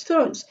Irish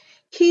thrones.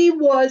 He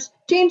was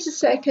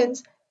James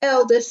II's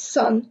eldest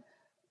son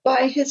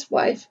by his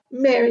wife,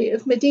 Mary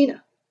of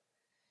Modena.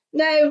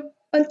 Now,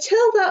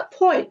 until that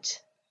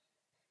point,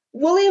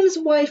 William's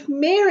wife,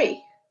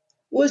 Mary,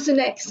 was the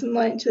next in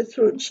line to the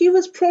throne. She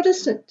was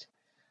Protestant.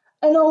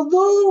 And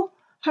although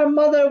her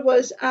mother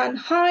was Anne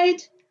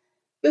Hyde,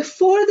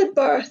 before the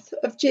birth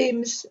of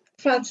James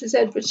Francis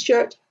Edward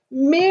Stuart,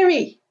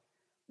 Mary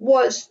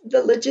was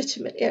the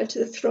legitimate heir to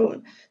the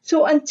throne.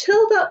 So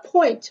until that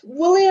point,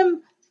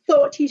 William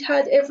thought he'd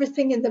had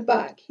everything in the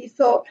bag. He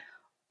thought,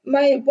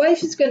 my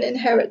wife is going to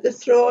inherit the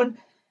throne.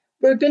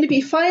 We're going to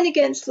be fine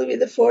against Louis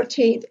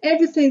XIV.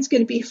 Everything's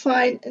going to be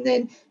fine. And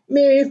then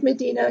Mary of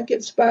Modena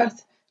gives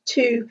birth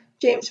to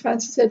James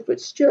Francis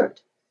Edward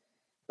Stuart.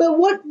 But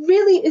what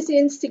really is the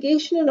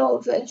instigation in all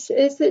of this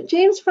is that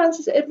James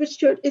Francis Edward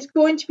Stuart is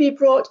going to be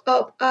brought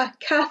up a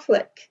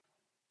Catholic.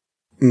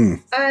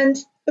 And,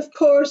 of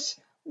course,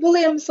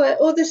 William's like,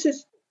 oh, this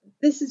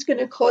is going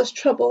to cause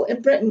trouble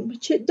in Britain,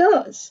 which it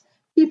does.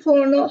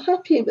 People are not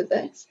happy with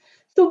this.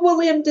 So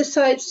William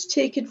decides to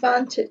take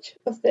advantage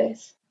of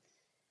this.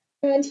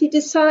 And he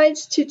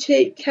decides to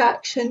take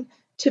action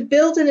to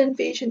build an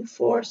invasion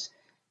force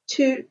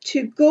to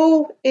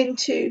go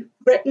into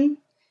Britain,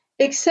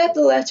 accept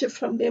the letter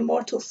from the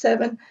Immortal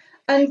Seven,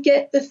 and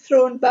get the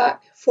throne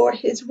back for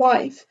his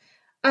wife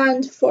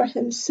and for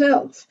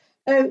himself.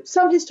 Now,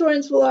 some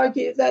historians will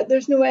argue that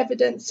there's no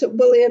evidence that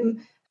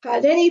William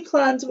had any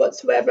plans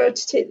whatsoever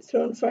to take the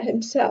throne for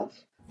himself.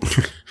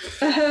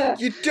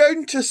 You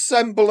don't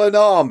assemble an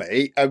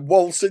army and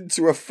waltz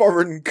into a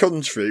foreign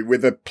country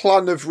with a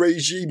plan of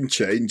regime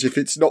change if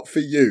it's not for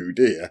you,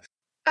 do you?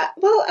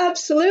 Well,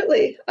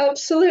 absolutely.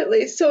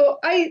 So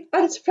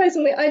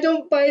unsurprisingly, I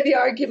don't buy the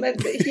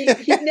argument that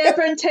he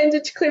never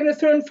intended to claim the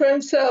throne for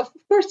himself.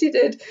 Of course he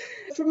did,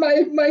 from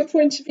my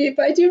point of view.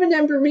 But I do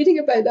remember reading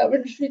about that when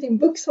I was reading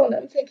books on it.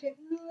 I'm thinking,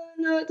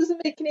 no, it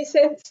doesn't make any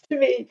sense to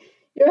me.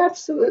 You're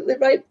absolutely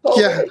right, Paul.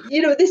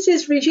 Yeah. This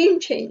is regime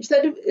change.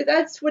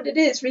 That's what it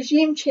is,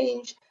 regime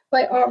change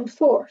by armed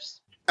force.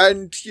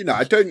 And,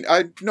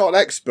 I'm not an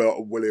expert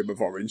on William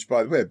of Orange,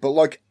 by the way, but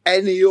like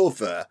any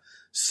other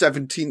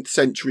 17th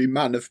century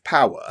man of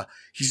power,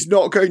 he's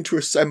not going to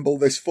assemble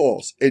this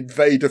force,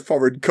 invade a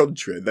foreign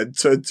country, and then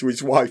turn to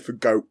his wife and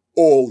go,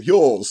 all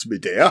yours, me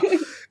dear.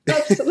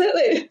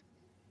 Absolutely.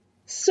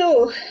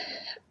 So,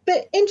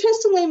 but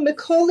interestingly,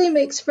 Macaulay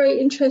makes a very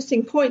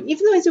interesting point.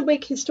 Even though he's a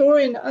Whig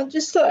historian, I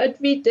just thought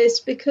I'd read this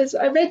because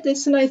I read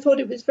this and I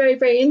thought it was very,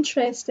 very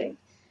interesting.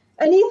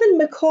 And even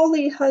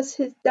Macaulay has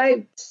his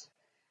doubts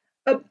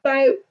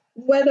about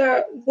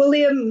whether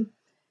William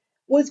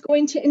was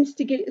going to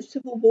instigate a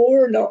civil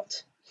war or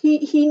not.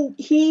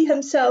 He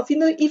himself,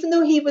 even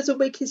though he was a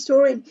Whig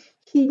historian,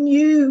 he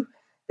knew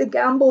the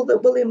gamble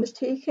that William was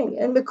taking.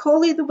 And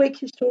Macaulay, the Whig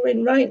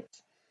historian,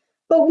 writes,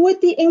 but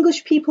would the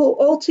English people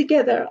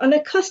altogether,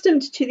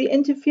 unaccustomed to the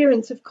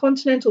interference of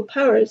continental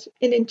powers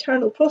in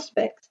internal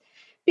prospects,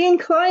 be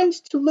inclined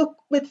to look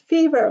with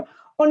favour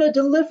on a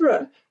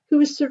deliverer who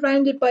is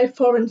surrounded by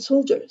foreign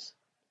soldiers?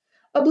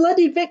 A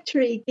bloody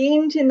victory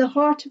gained in the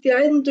heart of the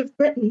island of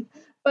Britain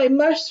by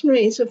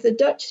mercenaries of the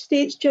Dutch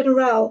States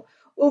General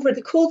over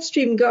the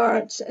Coldstream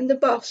Guards and the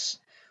Buffs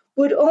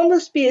would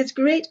almost be as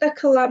great a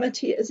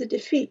calamity as a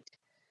defeat.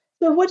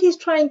 So what he's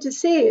trying to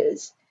say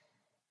is,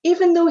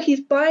 even though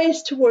he's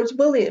biased towards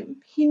William,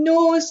 he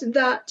knows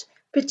that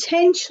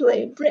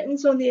potentially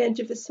Britain's on the edge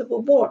of a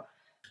civil war.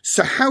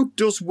 So how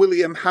does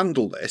William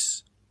handle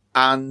this,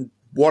 and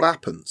what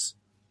happens?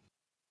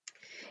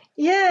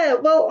 Yeah,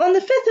 well, on the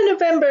 5th of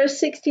November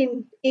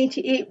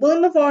 1688,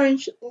 William of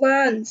Orange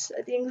lands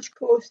at the English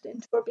coast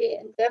in Torbay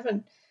in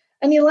Devon,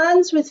 and he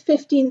lands with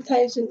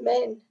 15,000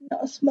 men,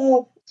 not a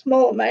small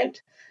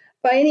amount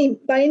by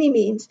any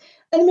means.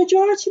 And the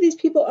majority of these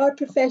people are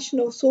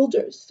professional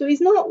soldiers. So he's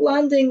not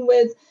landing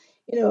with,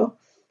 a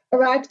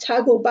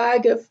ragtag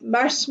bag of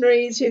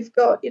mercenaries who've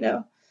got,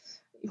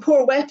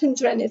 poor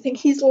weapons or anything.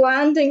 He's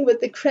landing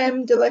with the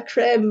creme de la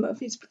creme of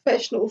his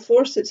professional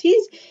forces.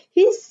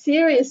 He's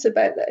serious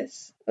about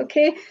this,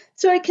 okay?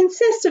 So it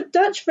consists of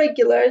Dutch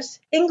regulars,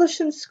 English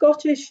and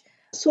Scottish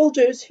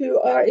soldiers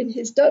who are in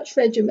his Dutch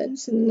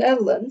regiments in the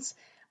Netherlands,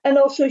 and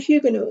also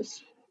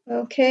Huguenots,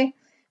 okay?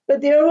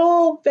 But they're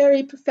all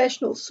very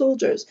professional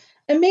soldiers.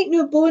 And make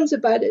no bones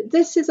about it,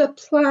 this is a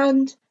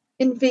planned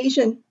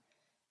invasion.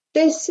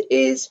 This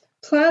is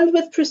planned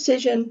with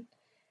precision,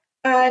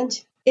 and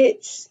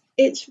it's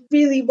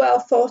really well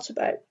thought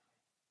about.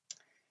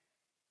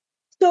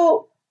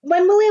 So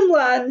when William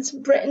lands,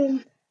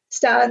 Britain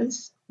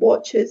stands,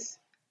 watches,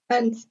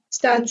 and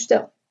stands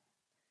still.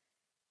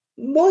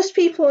 Most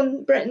people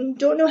in Britain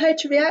don't know how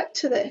to react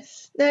to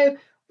this. Now,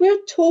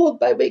 we're told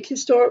by Whig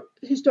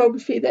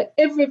historiography that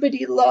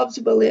everybody loves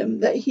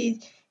William, that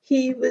he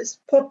was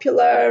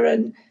popular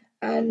and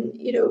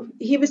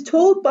he was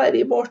told by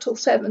the Immortal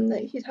Seven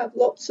that he'd have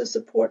lots of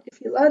support if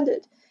he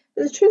landed.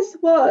 But the truth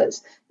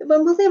was that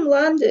when William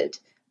landed,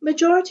 the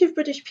majority of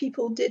British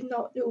people did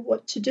not know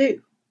what to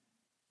do.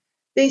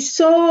 They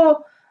saw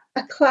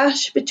a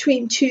clash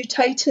between two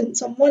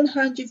titans. On one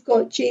hand, you've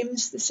got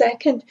James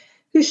II,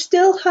 who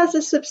still has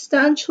a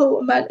substantial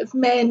amount of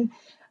men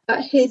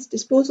at his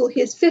disposal.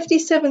 He has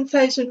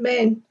 57,000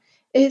 men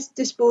at his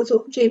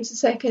disposal,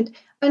 James II,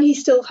 and he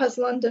still has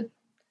London.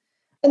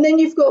 And then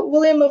you've got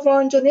William of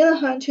Orange, on the other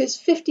hand, who has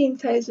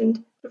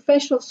 15,000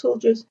 professional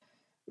soldiers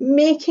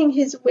making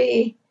his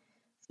way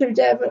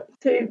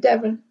through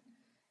Devon.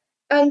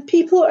 And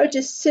people are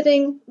just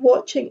sitting,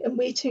 watching and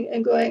waiting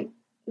and going,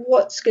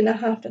 what's going to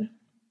happen?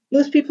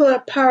 Most people are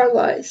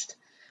paralysed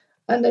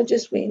and they're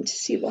just waiting to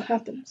see what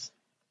happens.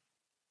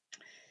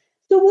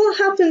 So what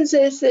happens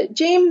is that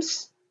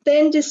James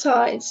then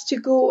decides to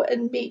go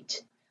and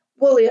meet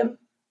William,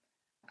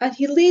 and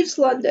he leaves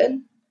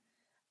London,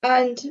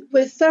 and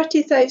with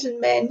 30,000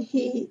 men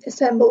he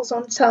assembles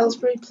on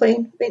Salisbury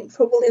Plain, waiting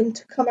for William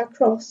to come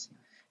across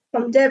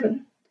from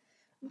Devon.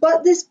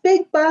 But this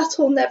big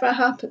battle never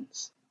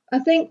happens. I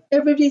think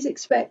everybody's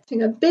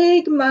expecting a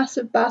big,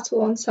 massive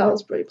battle on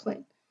Salisbury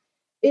Plain.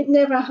 It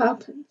never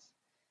happens.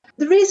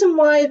 The reason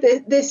why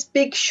this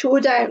big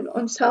showdown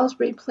on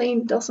Salisbury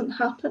Plain doesn't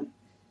happen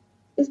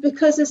is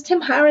because, as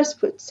Tim Harris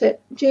puts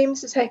it,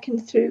 James is hecking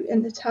through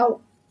in the Tower.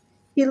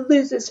 He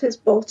loses his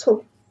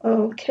bottle.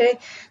 Okay.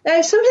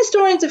 Now, some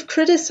historians have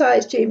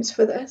criticised James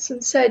for this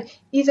and said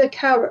he's a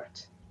coward.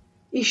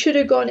 He should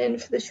have gone in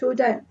for the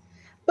showdown.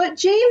 But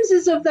James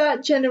is of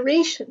that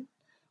generation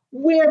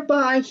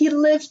whereby he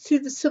lived through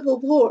the civil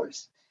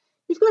wars.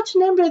 You've got to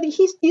remember that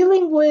he's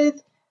dealing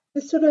with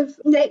the sort of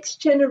next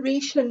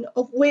generation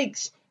of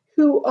Whigs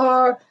who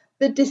are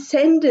the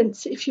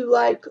descendants, if you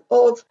like,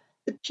 of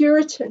the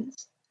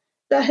Puritans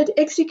that had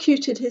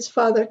executed his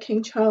father,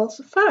 King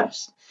Charles I.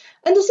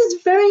 And this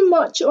is very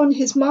much on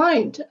his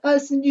mind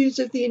as the news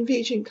of the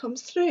invasion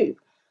comes through,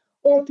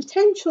 or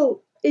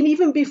potential, and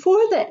even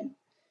before then,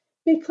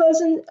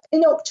 because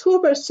in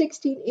October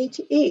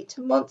 1688,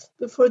 a month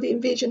before the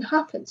invasion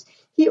happens,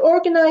 he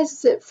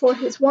organises it for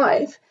his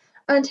wife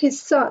and his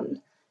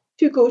son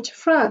to go to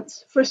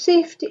France for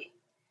safety.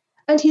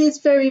 And he is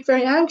very,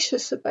 very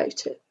anxious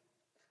about it.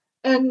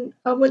 And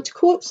I want to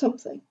quote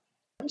something.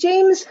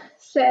 James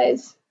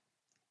says,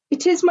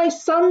 "It is my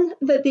son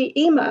that they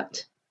aim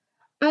at,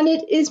 and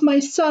it is my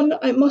son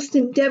I must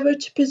endeavour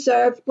to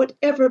preserve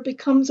whatever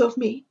becomes of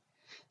me."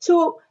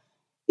 So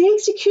the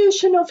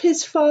execution of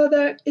his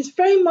father is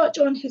very much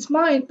on his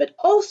mind, but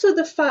also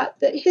the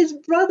fact that his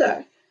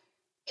brother,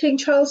 King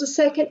Charles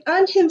II,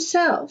 and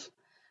himself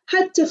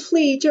had to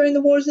flee during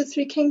the Wars of the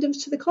Three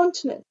Kingdoms to the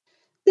continent.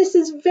 This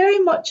is very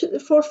much at the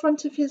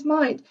forefront of his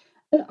mind.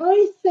 And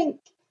I think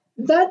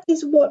that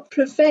is what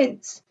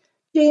prevents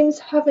James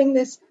having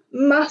this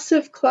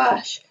massive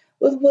clash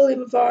with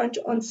William of Orange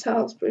on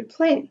Salisbury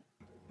Plain.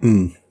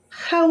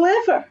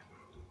 However,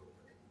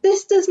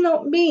 this does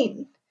not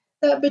mean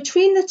that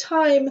between the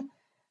time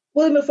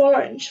William of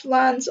Orange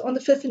lands on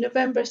the 5th of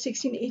November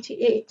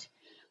 1688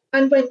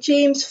 and when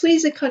James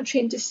flees the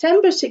country in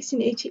December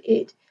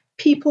 1688,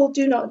 people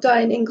do not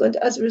die in England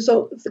as a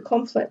result of the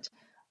conflict.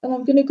 And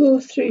I'm going to go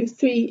through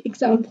 3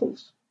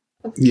 examples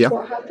of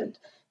what happened.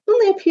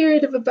 Only a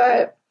period of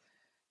about,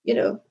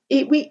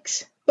 8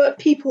 weeks, but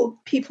people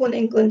in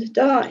England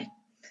die.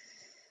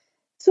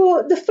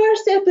 So the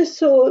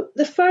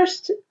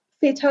first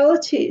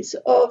fatalities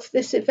of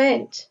this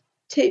event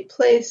take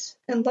place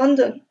in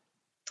London.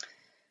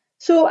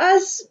 So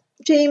as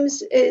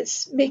James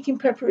is making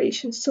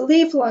preparations to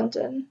leave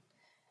London,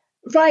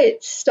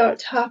 riots start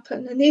to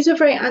happen, and these are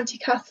very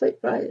anti-Catholic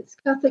riots.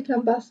 Catholic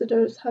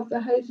ambassadors have their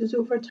houses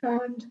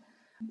overturned.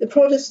 The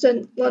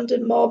Protestant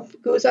London mob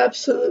goes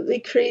absolutely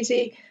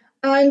crazy,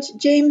 and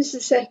James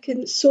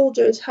II's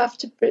soldiers have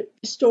to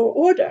restore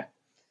order.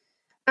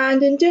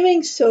 And in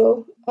doing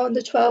so, on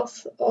the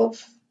 12th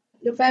of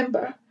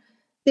November,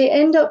 they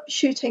end up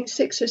shooting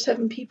 6 or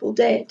 7 people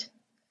dead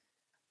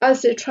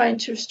as they're trying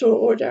to restore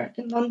order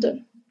in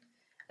London.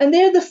 And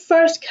they're the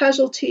first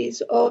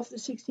casualties of the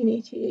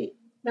 1688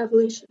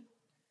 revolution,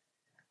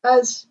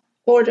 as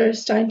order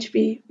is starting to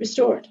be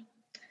restored.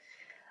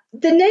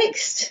 The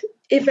next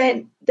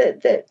event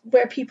that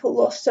where people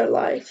lost their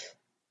life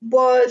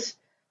was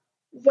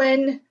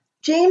when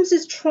James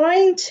is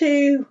trying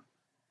to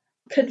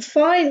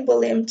confine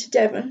William to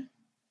Devon,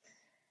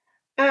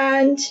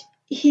 and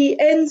he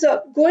ends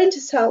up going to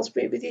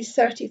Salisbury with these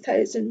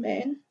 30,000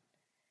 men.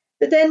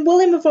 But then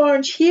William of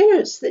Orange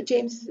hears that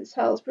James is at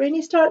Salisbury, and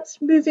he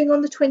starts moving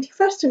on the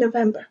 21st of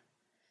November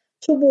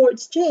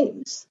towards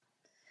James.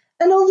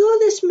 And although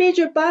this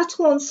major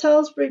battle on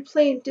Salisbury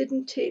Plain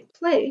didn't take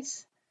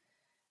place,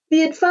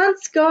 the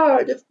advance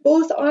guard of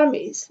both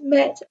armies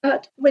met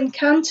at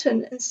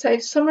Wincanton in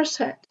South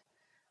Somerset,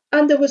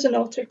 and there was an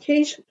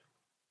altercation.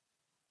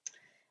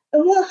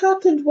 And what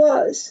happened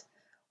was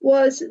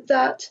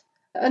that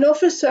an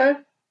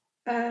officer,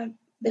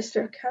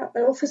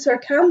 Officer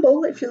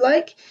Campbell, if you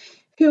like,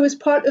 who was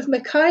part of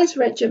Mackay's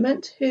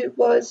regiment, who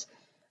was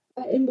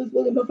in with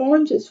William of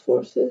Orange's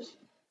forces,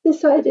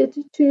 decided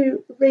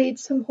to raid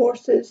some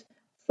horses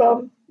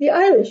from the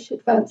Irish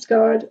advance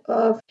guard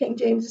of King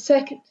James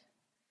II.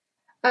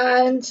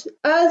 And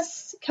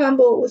as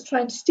Campbell was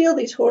trying to steal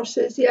these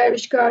horses, the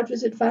Irish guard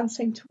was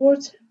advancing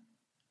towards him.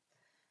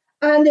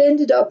 And there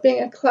ended up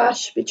being a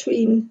clash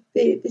between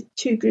the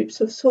 2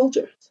 groups of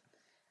soldiers.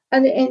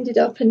 And it ended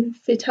up in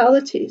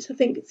fatalities. I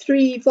think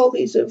 3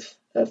 volleys of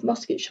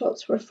musket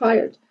shots were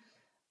fired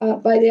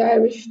by the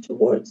Irish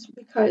towards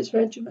Mackay's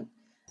regiment.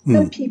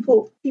 And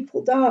people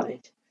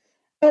died.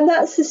 And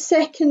that's the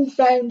second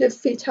round of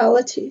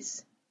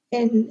fatalities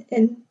in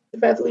the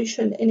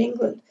revolution in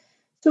England.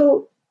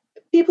 So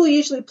people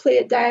usually play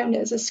it down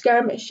as a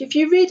skirmish. If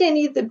you read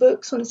any of the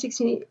books on the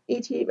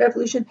 1688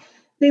 revolution,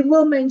 they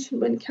will mention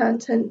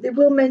Wincanton, they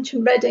will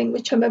mention Reading,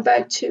 which I'm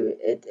about to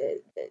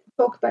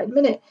talk about in a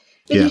minute.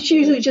 But It's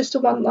usually just a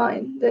one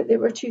line that there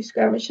were two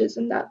skirmishes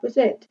and that was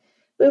it.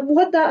 But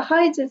what that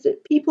hides is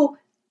that people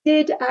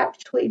did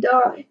actually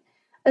die.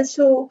 And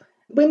so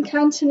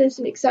Wincanton is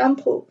an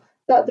example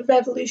that the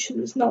revolution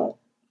was not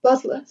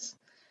bloodless.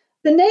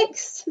 The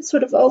next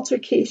sort of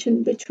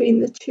altercation between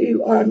the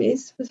two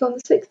armies was on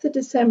the 6th of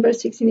December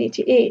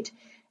 1688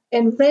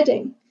 in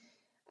Reading.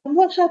 And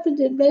what happened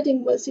in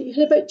Reading was that you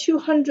had about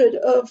 200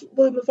 of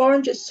William of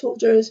Orange's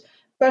soldiers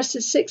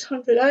versus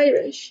 600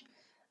 Irish.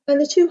 And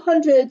the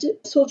 200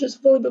 soldiers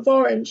of William of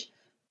Orange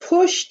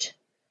pushed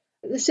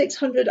the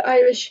 600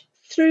 Irish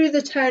through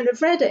the town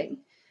of Reading.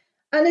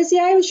 And as the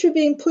Irish were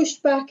being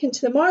pushed back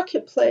into the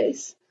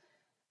marketplace,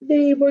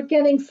 they were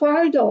getting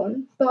fired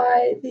on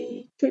by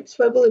the troops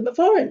by William of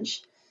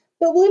Orange.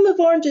 But William of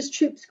Orange's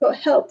troops got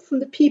help from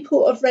the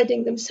people of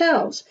Reading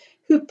themselves,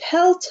 who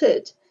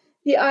pelted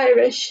the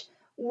Irish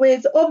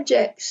with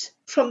objects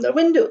from their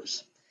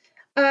windows.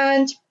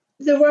 And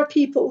there were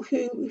people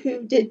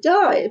who did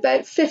die.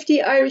 About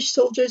 50 Irish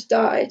soldiers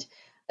died,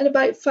 and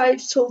about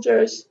 5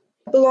 soldiers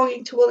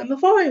belonging to William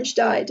of Orange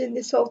died in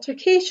this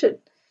altercation.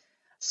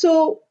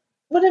 So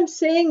what I'm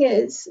saying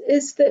is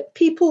that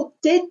people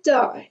did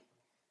die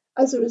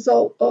as a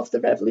result of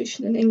the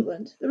revolution in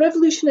England. The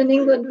revolution in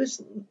England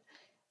was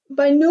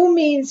by no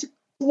means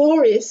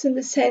glorious in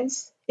the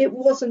sense it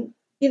wasn't,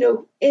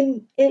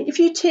 if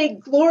you take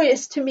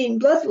glorious to mean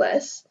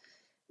bloodless,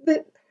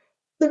 the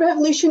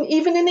revolution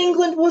even in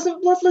England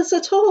wasn't bloodless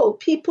at all.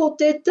 People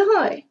did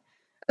die.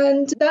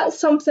 And that's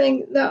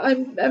something that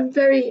I'm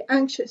very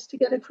anxious to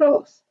get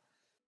across.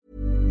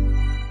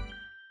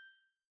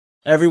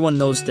 Everyone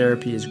knows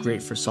therapy is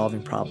great for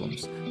solving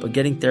problems, but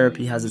getting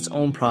therapy has its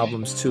own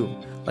problems too,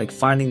 like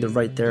finding the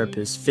right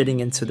therapist,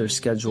 fitting into their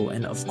schedule,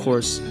 and of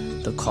course,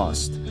 the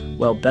cost.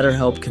 Well,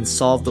 BetterHelp can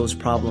solve those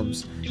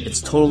problems. It's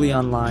totally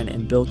online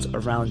and built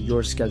around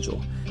your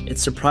schedule.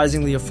 It's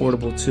surprisingly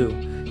affordable too.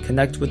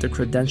 Connect with a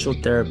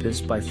credentialed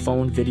therapist by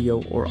phone,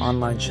 video, or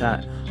online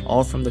chat,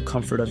 all from the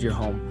comfort of your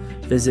home.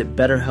 Visit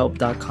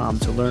BetterHelp.com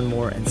to learn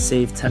more and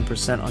save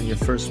 10% on your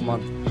first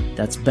month.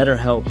 That's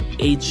BetterHelp,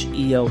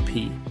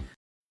 H-E-L-P.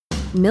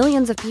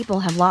 Millions of people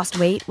have lost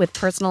weight with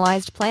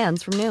personalized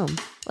plans from Noom.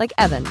 Like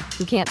Evan,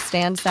 who can't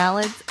stand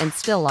salads and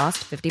still lost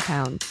 50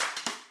 pounds.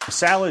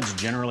 Salads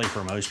generally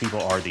for most people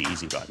are the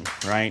easy button,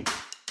 right?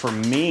 For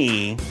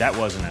me, that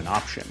wasn't an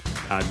option.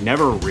 I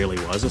never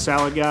really was a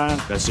salad guy.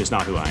 That's just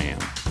not who I am.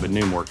 But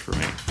Noom worked for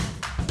me.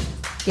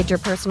 Get your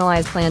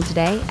personalized plan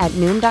today at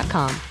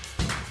Noom.com.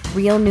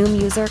 Real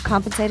Noom user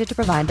compensated to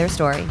provide their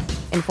story.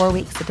 In 4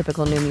 weeks, the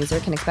typical Noom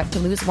user can expect to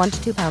lose 1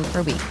 to 2 pounds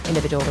per week.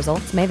 Individual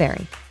results may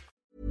vary.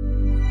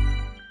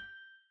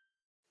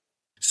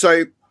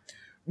 So,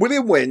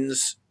 William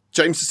wins,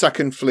 James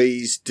II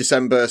flees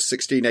December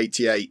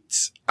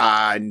 1688,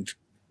 and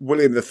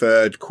William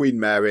III, Queen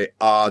Mary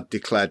are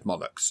declared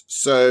monarchs.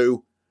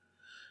 So,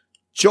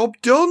 job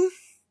done?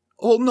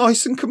 All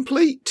nice and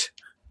complete?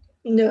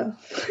 No.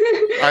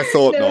 I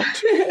thought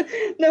not.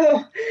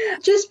 No.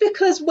 Just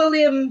because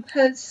William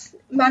has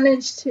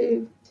managed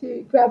to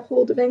grab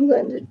hold of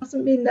England, it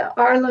doesn't mean that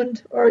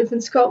Ireland or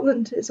even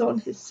Scotland is on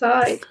his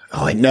side.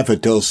 Oh, it never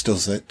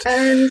does it?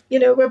 And,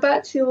 we're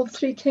back to the old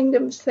Three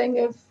Kingdoms thing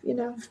of,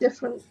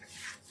 different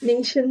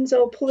nations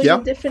all pulling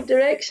in different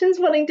directions,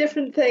 wanting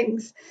different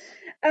things.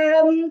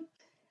 And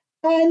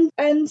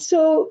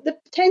so the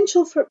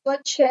potential for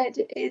bloodshed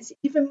is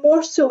even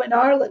more so in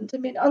Ireland. I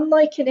mean,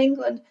 unlike in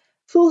England,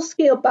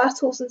 full-scale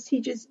battles and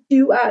sieges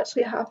do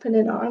actually happen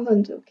in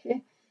Ireland,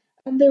 okay?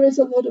 And there is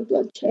a lot of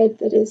bloodshed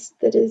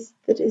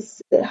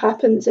that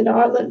happens in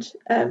Ireland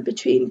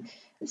between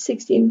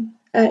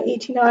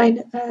 1689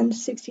 and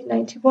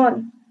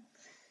 1691.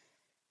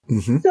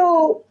 Mm-hmm.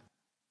 So,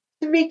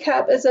 to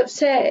recap, as I've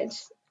said,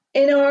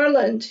 in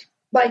Ireland,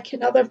 like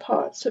in other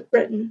parts of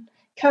Britain,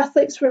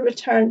 Catholics were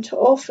returned to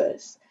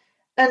office.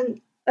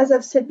 And as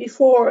I've said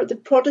before, the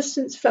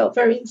Protestants felt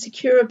very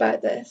insecure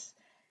about this.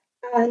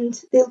 And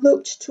they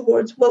looked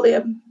towards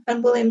William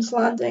and William's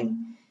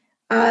landing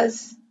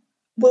as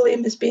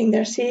William as being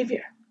their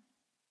saviour.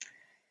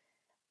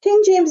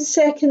 King James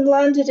II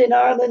landed in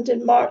Ireland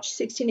in March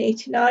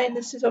 1689.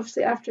 This is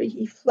obviously after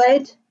he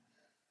fled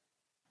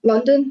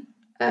London.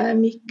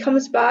 He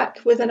comes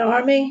back with an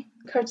army,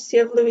 courtesy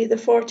of Louis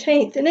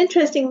XIV. And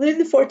interesting, Louis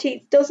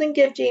XIV doesn't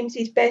give James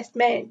his best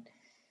men.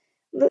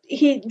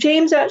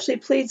 James actually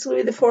pleads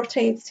Louis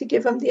XIV to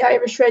give him the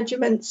Irish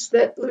regiments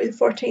that Louis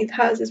XIV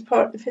has as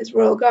part of his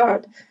Royal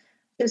Guard.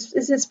 This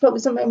is probably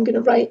something I'm going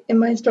to write in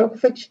my historical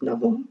fiction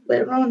novel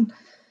later on.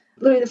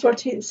 Louis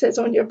XIV says,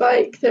 on your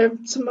bike, they're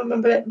some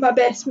of my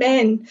best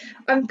men.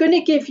 I'm going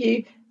to give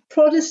you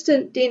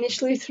Protestant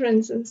Danish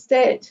Lutherans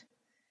instead.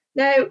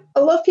 Now,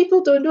 a lot of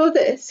people don't know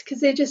this because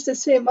they just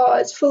assume,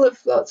 it's full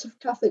of lots of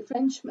Catholic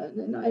Frenchmen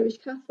and Irish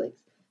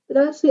Catholics.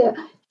 but actually a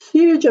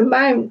huge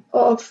amount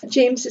of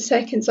James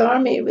II's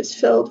army was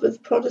filled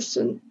with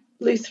Protestant,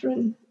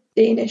 Lutheran,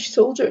 Danish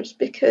soldiers,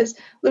 because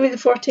Louis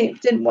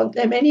XIV didn't want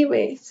them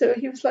anyway. So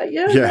he was like,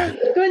 go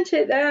and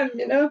take them,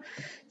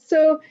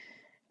 So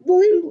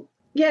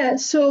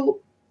so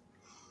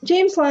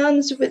James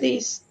lands with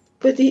these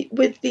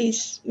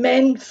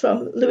men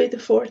from Louis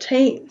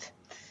XIV,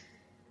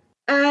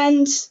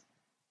 and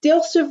the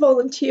Ulster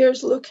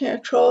volunteers looking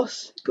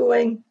across,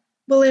 going,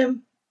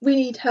 William, we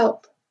need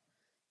help,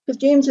 because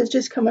James has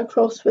just come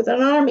across with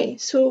an army.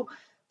 So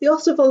the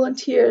Ulster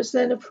volunteers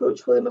then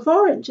approach William of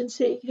Orange and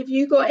say, have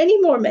you got any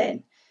more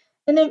men?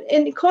 And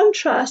in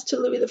contrast to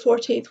Louis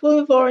XIV,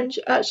 William of Orange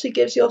actually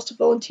gives the Ulster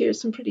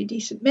volunteers some pretty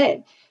decent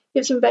men. He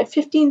gives them about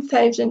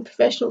 15,000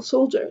 professional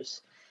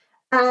soldiers.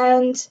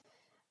 And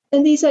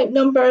these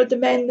outnumber the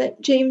men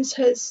that James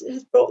has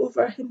brought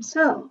over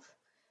himself.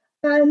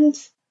 And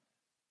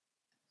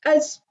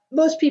as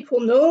most people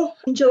know,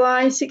 in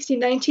July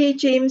 1690,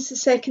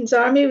 James II's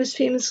army was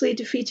famously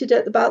defeated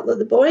at the Battle of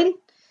the Boyne,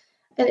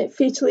 and it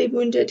fatally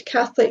wounded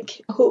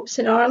Catholic hopes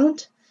in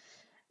Ireland.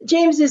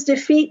 James's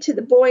defeat at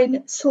the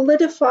Boyne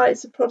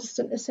solidifies the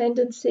Protestant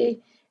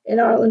ascendancy in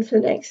Ireland for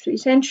the next 3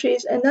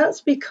 centuries, and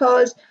that's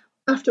because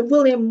after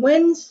William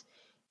wins,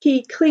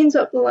 he cleans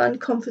up the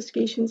land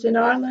confiscations in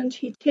Ireland.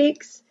 He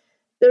takes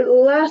the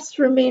last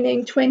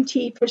remaining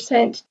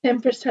 20%,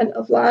 10%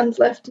 of land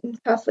left in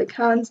Catholic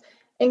hands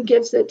and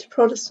gives it to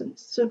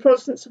Protestants. So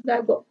Protestants have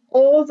now got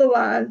all the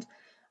land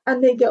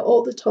and they get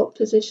all the top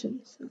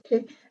positions.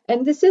 Okay,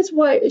 and this is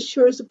why it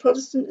assures the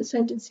Protestant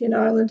ascendancy in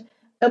Ireland,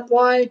 and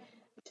why,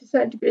 to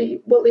some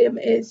degree, William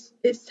is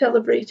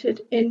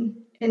celebrated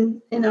in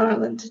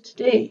Ireland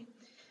today.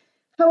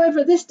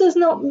 However, this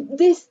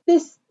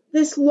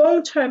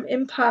long-term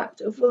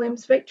impact of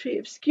William's victory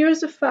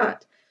obscures the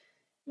fact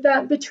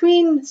that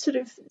between sort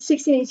of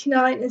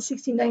 1689 and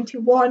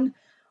 1691,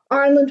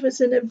 Ireland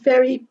was in a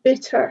very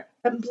bitter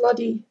and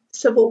bloody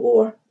civil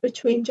war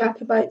between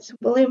Jacobites and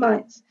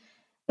Williamites.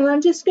 And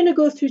I'm just going to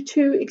go through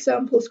 2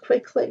 examples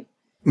quickly,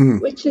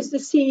 which is the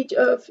siege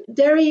of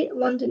Derry,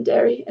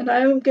 Londonderry, and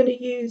I am going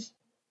to use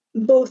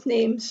both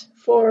names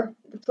for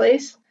the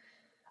place.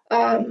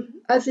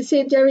 As they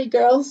say, Derry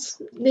girls,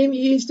 name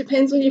you use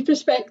depends on your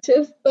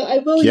perspective, but I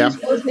will use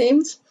both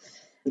names,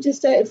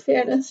 just out of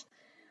fairness.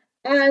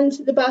 And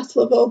the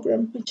Battle of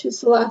Aughrim, which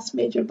is the last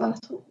major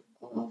battle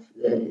of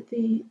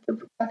the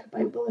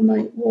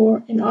Jacobite-Williamite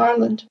War in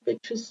Ireland,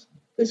 which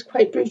was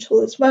quite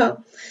brutal as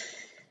well.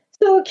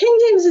 So King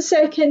James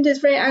II is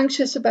very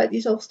anxious about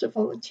these Ulster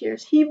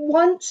volunteers. He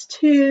wants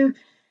to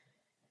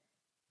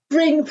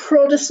bring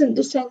Protestant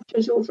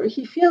dissenters over.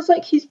 He feels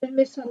like he's been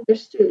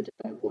misunderstood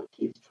about what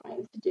he's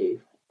trying to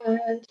do.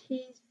 And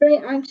he's very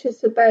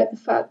anxious about the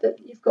fact that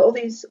you've got all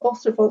these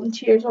Ulster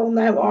volunteers all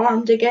now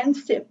armed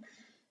against him.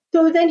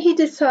 So then he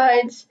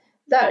decides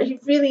that he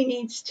really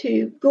needs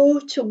to go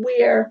to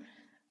where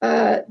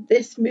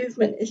this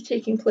movement is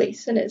taking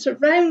place. And it's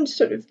around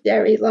sort of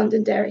Derry,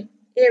 Londonderry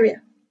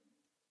area.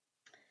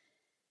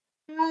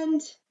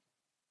 And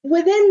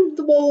within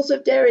the walls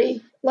of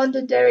Derry,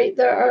 Londonderry,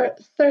 there are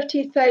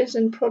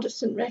 30,000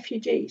 Protestant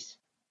refugees.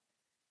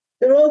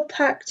 They're all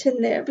packed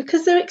in there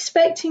because they're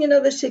expecting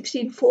another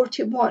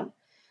 1641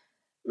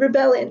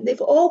 rebellion.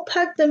 They've all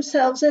packed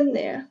themselves in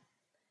there.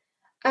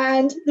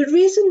 And the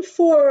reason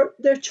for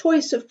their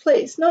choice of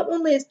place, not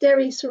only is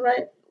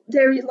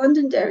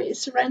Londonderry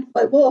is surrounded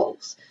by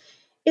walls,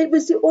 it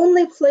was the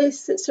only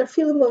place that Sir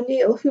Phelim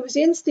O'Neill, who was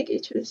the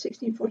instigator of the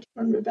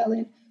 1641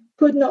 rebellion,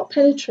 could not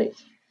penetrate.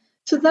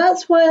 So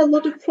that's why a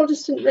lot of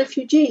Protestant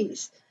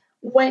refugees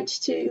went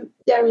to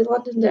Derry,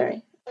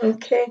 Londonderry,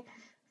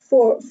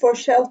 for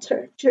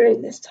shelter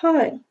during this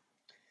time.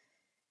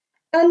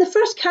 And the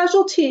first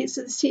casualties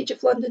of the siege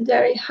of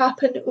Londonderry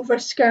happened over a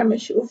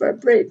skirmish over a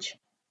bridge.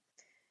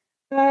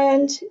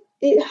 And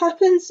it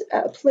happens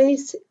at a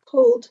place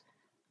called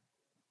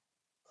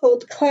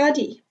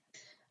Clady,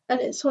 and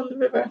it's on the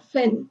River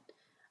Finn.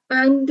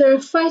 And they're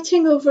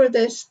fighting over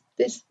this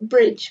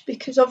bridge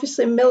because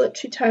obviously in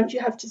military times you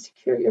have to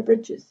secure your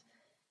bridges.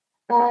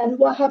 And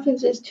what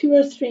happens is 2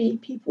 or 3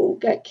 people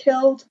get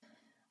killed.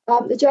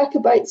 The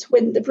Jacobites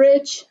win the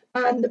bridge,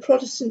 and the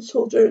Protestant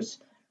soldiers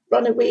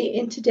run away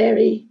into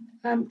Derry,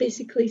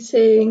 basically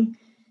saying,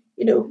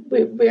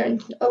 we're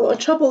in a lot of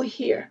trouble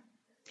here.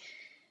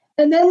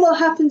 And then what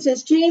happens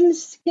is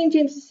King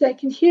James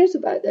II hears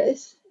about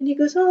this, and he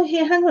goes, oh,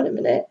 hey, hang on a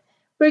minute,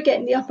 we're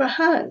getting the upper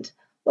hand.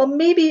 Well,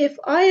 maybe if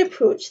I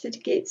approach the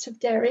gates of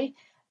Derry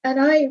and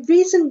I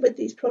reason with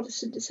these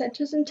Protestant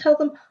dissenters and tell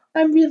them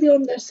I'm really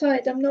on their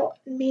side, I'm not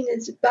mean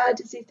as bad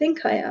as they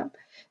think I am,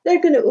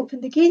 they're going to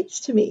open the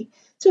gates to me.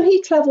 So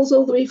he travels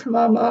all the way from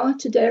Armagh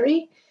to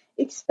Derry,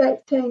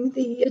 expecting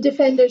the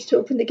defenders to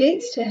open the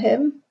gates to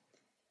him.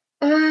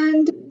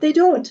 And they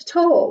don't at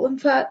all. In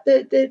fact,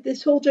 the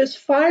soldiers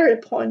fire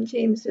upon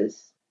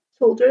James's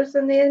soldiers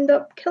and they end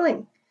up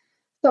killing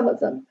some of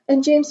them.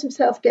 And James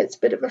himself gets a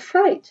bit of a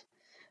fright.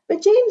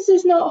 But James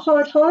is not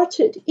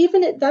hard-hearted.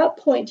 Even at that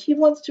point, he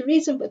wants to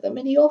reason with them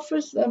and he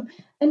offers them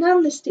an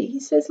amnesty. He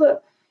says,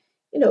 look,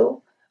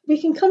 we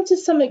can come to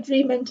some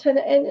agreement.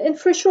 And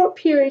for a short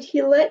period,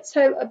 he lets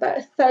out about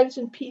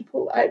 1,000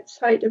 people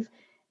outside of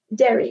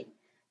Derry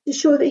to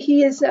show that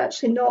he is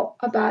actually not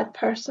a bad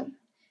person.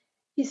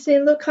 He's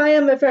saying, look, I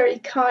am a very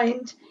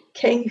kind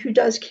king who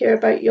does care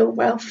about your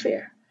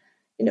welfare.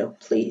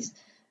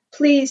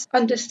 Please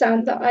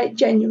understand that I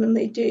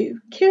genuinely do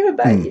care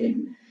about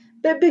you.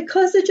 But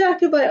because the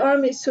Jacobite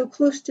army is so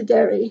close to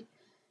Derry,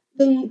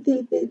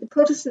 the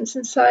Protestants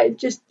inside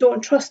just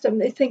don't trust him.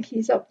 They think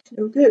he's up to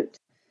no good.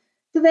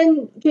 So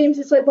then James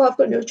is like, well, I've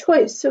got no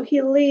choice. So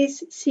he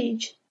lays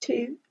siege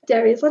to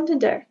Derry's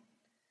Londonderry.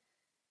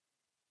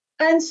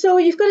 And so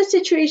you've got a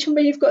situation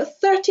where you've got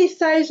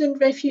 30,000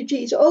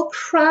 refugees all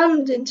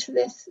crammed into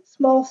this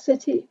small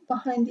city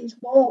behind these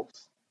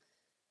walls.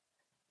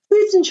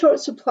 Food's in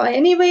short supply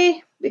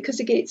anyway, because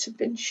the gates have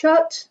been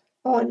shut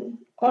on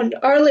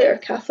earlier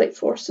Catholic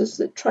forces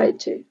that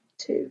tried to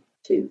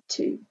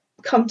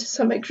come to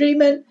some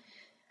agreement.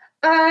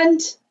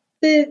 And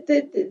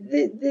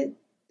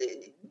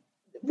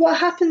what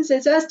happens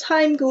is, as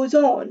time goes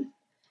on,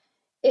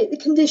 the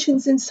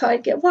conditions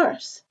inside get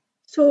worse.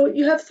 So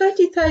you have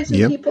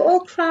 30,000 people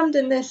all crammed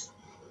in this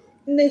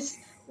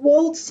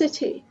walled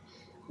city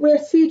where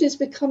food is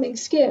becoming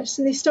scarce,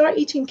 and they start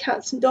eating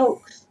cats and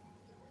dogs.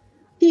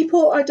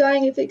 People are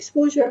dying of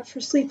exposure for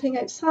sleeping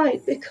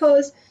outside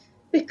because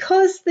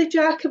the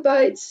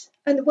Jacobites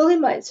and the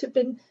Williamites have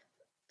been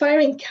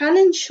firing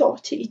cannon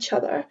shot at each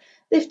other.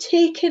 They've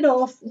taken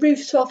off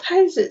roofs off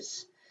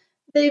houses.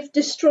 They've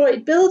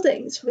destroyed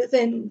buildings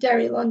within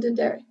Derry,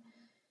 Londonderry.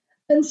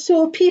 And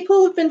so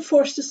people have been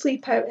forced to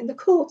sleep out in the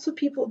cold, so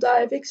people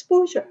die of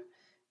exposure.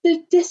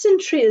 The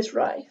dysentery is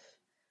rife.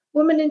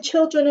 Women and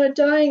children are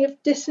dying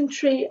of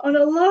dysentery on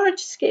a large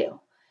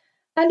scale.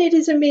 And it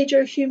is a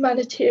major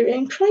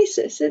humanitarian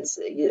crisis.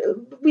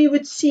 We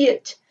would see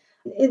it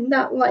in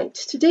that light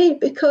today,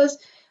 because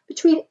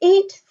between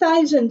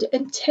 8,000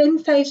 and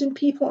 10,000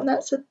 people, and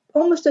that's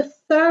almost a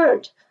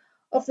third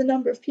of the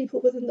number of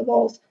people within the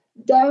walls,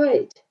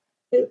 died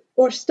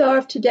or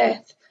starved to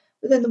death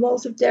within the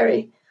walls of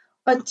Derry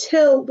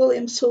until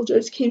William's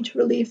soldiers came to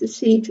relieve the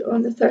siege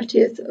on the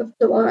 30th of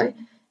July,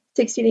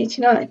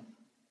 1689.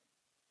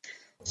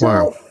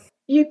 So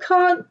you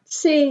can't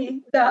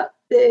say that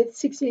the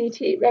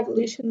 1688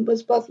 revolution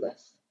was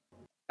bloodless.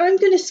 I'm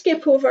going to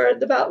skip over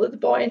the Battle of the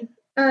Boyne,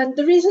 and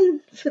the reason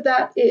for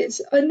that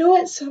is I know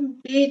it's a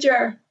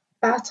major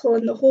battle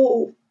in the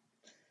whole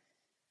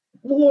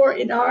war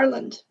in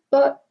Ireland,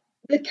 but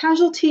the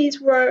casualties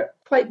were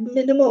quite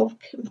minimal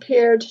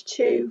compared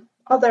to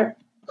other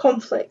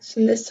conflicts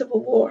in this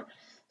civil war.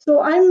 So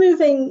I'm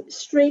moving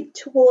straight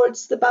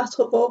towards the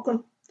Battle of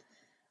Aughrim,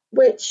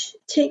 which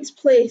takes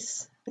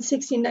place in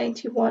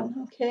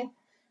 1691, okay?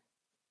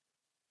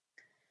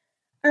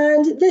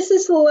 And this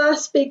is the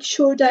last big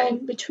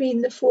showdown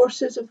between the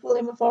forces of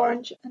William of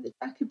Orange and the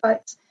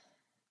Jacobites.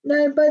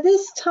 Now, by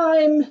this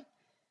time,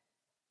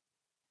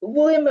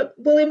 William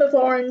of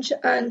Orange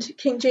and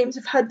King James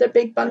have had their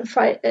big bun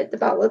fight at the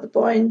Battle of the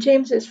Boyne.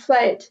 James has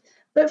fled.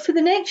 But for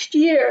the next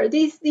year,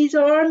 these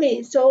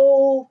armies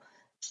all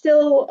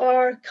still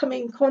are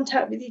coming in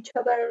contact with each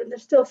other, and they're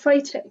still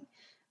fighting.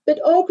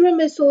 But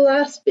Aughrim is the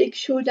last big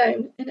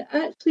showdown, and it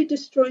actually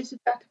destroys the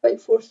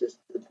Jacobite forces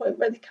to the point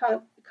where they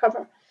can't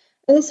recover.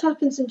 And this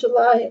happens in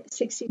July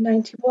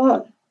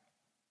 1691.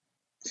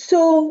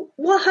 So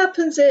what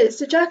happens is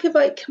the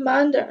Jacobite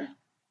commander,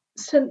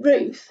 St.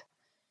 Ruth,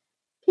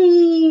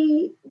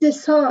 he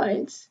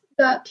decides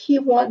that he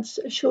wants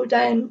a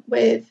showdown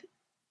with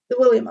the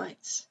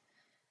Williamites.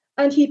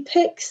 And he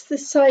picks the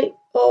site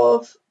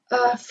of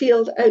a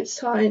field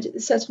outside the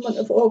settlement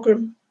of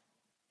Aughrim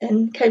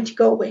in County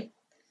Galway.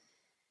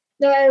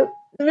 Now,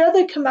 the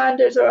other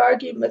commanders are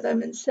arguing with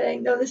him and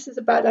saying, no, this is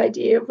a bad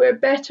idea. We're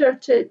better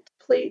to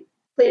play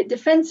it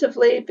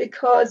defensively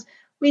because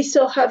we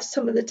still have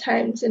some of the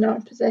towns in our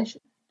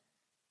possession.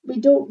 We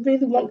don't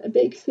really want a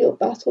big field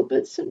battle,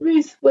 but St.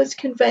 Ruth was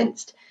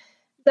convinced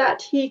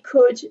that he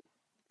could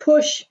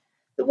push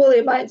the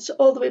Williamites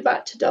all the way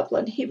back to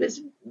Dublin. He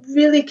was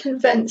really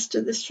convinced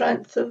of the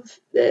strength of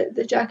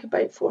the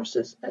Jacobite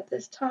forces at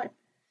this time.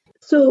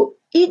 So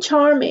each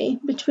army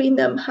between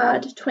them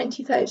had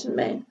 20,000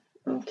 men.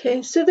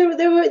 Okay, so they were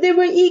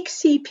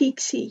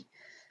eeksy-peeksy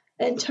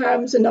in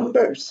terms of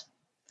numbers.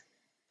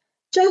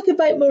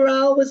 Jacobite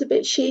morale was a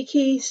bit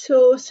shaky,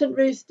 so St.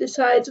 Ruth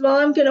decides, well,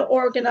 I'm going to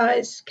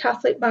organise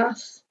Catholic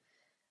Mass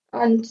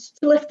and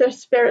to lift their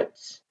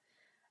spirits.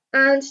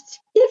 And to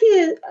give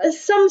you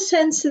some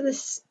sense of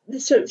the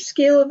sort of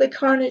scale of the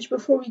carnage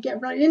before we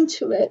get right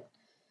into it,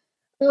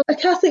 a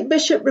Catholic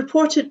bishop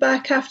reported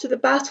back after the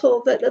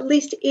battle that at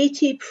least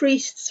 80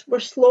 priests were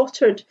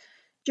slaughtered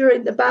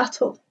during the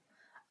battle,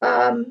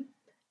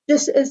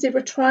 just as they were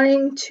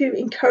trying to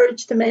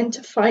encourage the men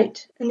to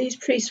fight. And these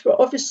priests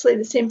were obviously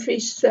the same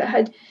priests that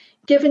had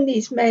given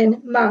these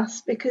men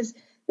Mass, because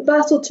the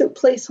battle took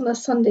place on a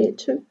Sunday. It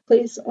took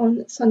place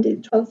on Sunday,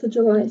 the 12th of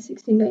July,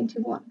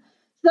 1691.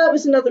 So that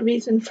was another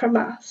reason for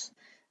Mass,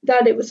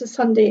 that it was a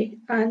Sunday,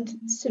 and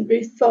St.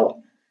 Ruth thought,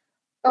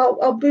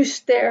 I'll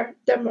boost their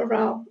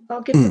morale.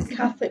 I'll give them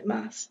Catholic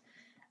Mass.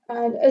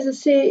 And as I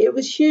say, it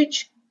was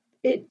huge.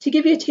 To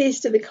give you a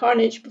taste of the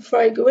carnage before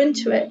I go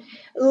into it,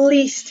 at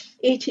least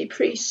 80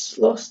 priests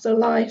lost their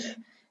life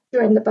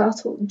during the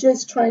battle,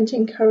 just trying to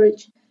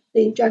encourage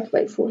the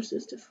Jacobite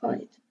forces to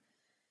fight.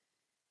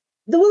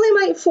 The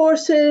Williamite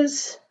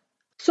forces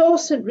saw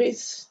St.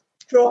 Ruth's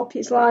draw up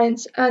his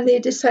lines, and they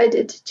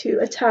decided to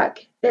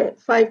attack at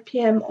 5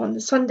 p.m. on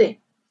the Sunday.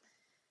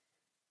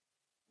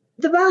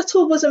 The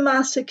battle was a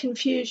mass of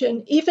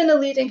confusion. Even a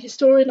leading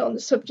historian on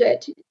the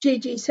subject,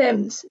 J.G.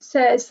 Sims,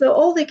 says that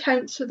all the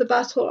accounts of the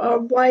battle are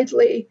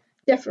widely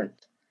different.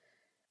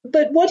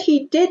 But what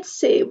he did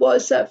say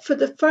was that for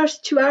the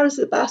first 2 hours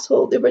of the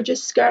battle, they were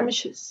just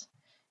skirmishes.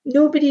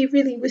 Nobody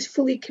really was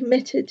fully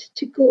committed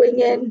to going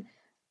in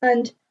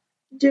and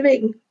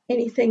doing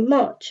anything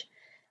much.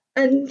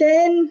 And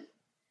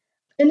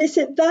it's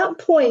at that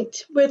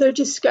point where they're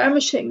just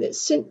skirmishing that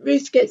St.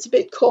 Ruth gets a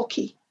bit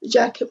cocky, the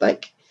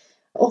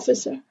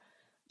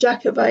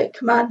Jacobite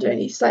commander, and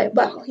he's like,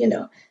 well,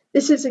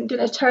 this isn't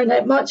going to turn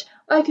out much.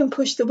 I can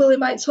push the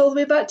Williamites all the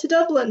way back to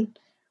Dublin.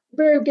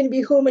 We're going to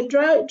be home and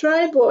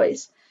dry,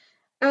 boys.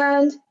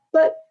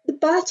 But the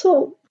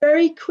battle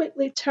very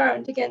quickly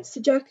turned against the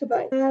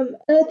Jacobites. And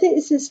I think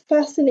this is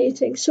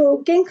fascinating. So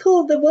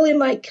Ginkell, the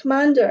Williamite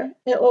commander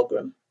at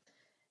Aughrim,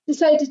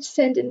 decided to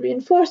send in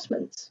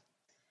reinforcements.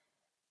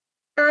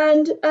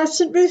 And as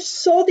St. Ruth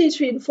saw these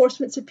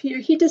reinforcements appear,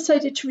 he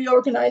decided to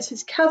reorganise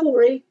his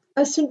cavalry.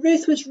 As St.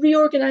 Ruth was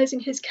reorganising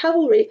his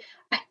cavalry,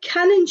 a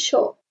cannon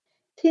shot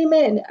came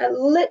in and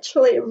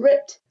literally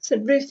ripped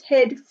St. Ruth's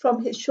head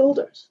from his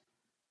shoulders.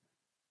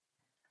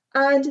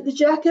 And the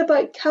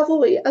Jacobite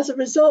cavalry, as a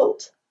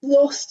result,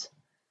 lost,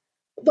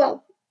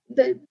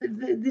 the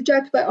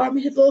Jacobite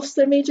army had lost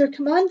their major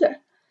commander.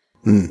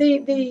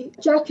 The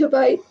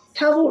Jacobite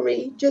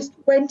cavalry just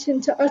went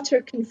into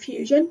utter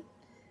confusion.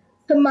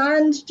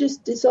 Command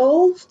just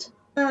dissolved,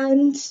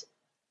 and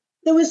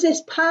there was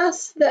this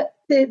pass that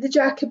the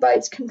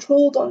Jacobites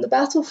controlled on the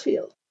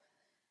battlefield.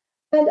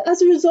 And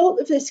as a result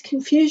of this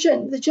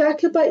confusion, the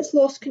Jacobites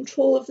lost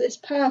control of this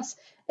pass,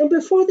 and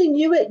before they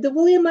knew it, the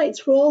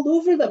Williamites were all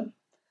over them.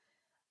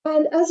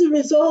 And as a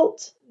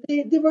result,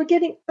 they were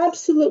getting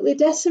absolutely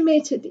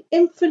decimated. The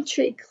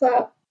infantry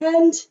clapped,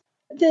 and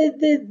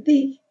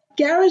the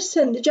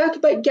garrison, the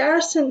Jacobite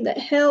garrison that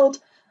held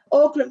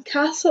Aughrim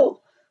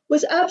Castle,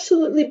 was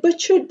absolutely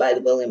butchered by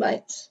the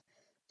Williamites.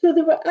 So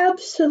they were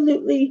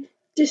absolutely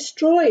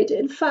destroyed.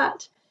 In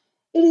fact,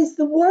 it is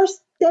the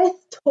worst death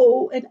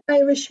toll in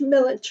Irish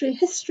military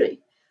history.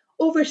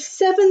 Over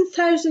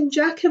 7,000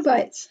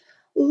 Jacobites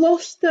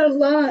lost their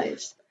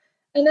lives.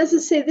 And as I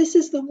say, this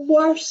is the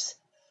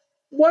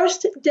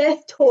worst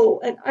death toll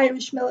in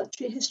Irish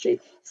military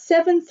history.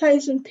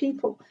 7,000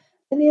 people,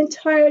 and the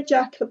entire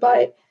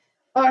Jacobite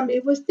army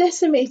was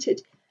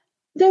decimated.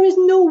 There is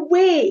no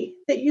way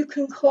that you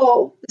can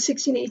call the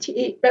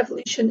 1688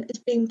 revolution as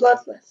being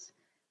bloodless.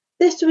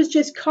 This was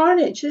just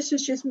carnage. This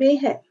was just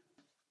mayhem.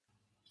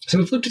 So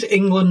we've looked at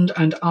England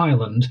and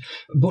Ireland,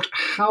 but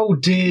how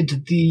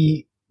did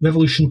the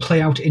revolution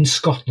play out in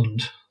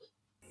Scotland?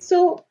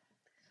 So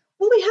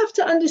what we have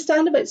to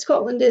understand about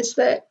Scotland is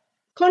that,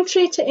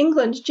 contrary to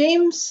England,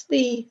 James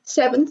the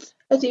Seventh,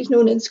 as he's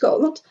known in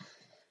Scotland,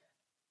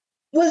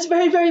 was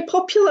very, very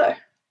popular.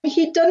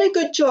 He'd done a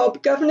good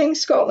job governing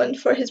Scotland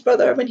for his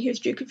brother when he was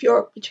Duke of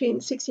York between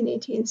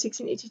 1680 and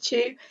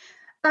 1682,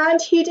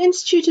 and he'd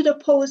instituted a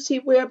policy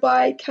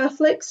whereby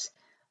Catholics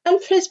and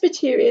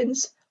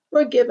Presbyterians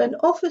were given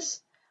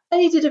office.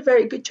 And he did a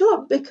very good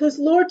job, because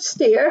Lord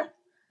Stair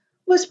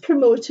was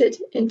promoted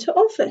into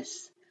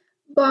office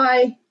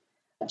by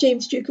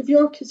James, Duke of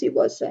York, as he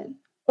was then,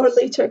 or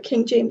later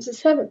King James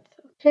VII.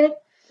 Okay,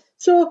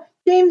 so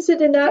James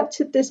had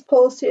enacted this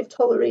policy of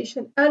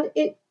toleration, and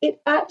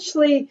it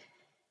actually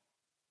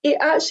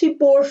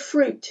bore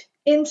fruit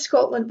in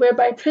Scotland,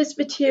 whereby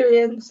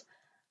Presbyterians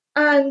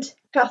and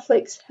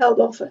Catholics held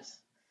office.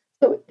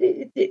 So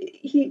it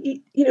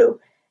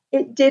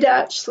did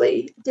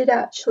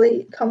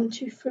actually come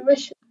to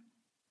fruition.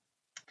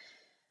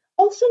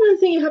 Also, another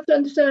thing you have to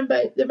understand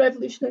about the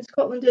revolution in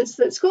Scotland is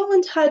that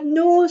Scotland had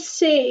no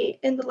say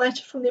in the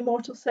letter from the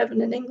Immortal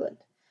Seven in England.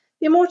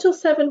 The Immortal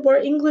Seven were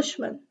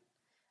Englishmen,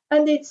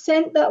 and they'd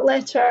sent that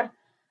letter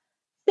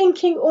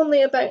thinking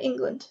only about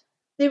England.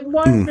 They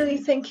weren't really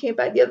thinking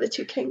about the other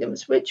two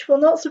kingdoms, which will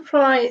not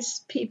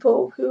surprise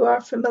people who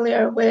are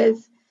familiar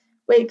with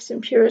Whigs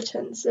and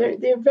Puritans.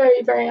 They're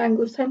very, very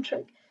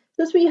Anglo-centric.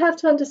 That's what you have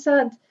to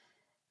understand.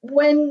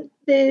 When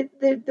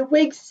the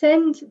Whigs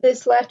send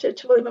this letter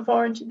to William of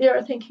Orange, they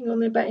are thinking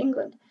only about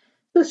England.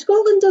 So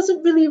Scotland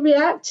doesn't really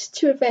react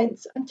to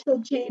events until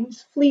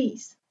James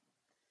flees.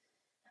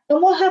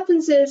 And what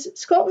happens is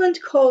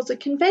Scotland calls a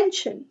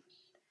convention.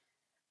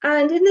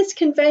 And in this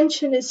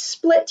convention is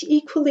split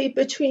equally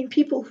between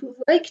people who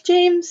like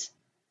James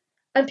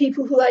and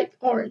people who like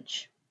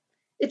Orange.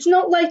 It's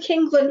not like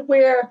England,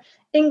 where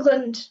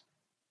England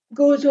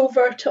goes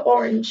over to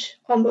Orange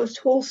almost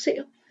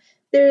wholesale.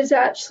 There is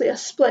actually a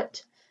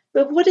split.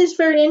 But what is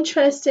very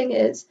interesting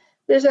is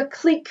there's a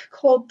clique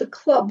called the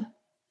Club,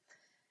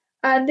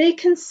 and they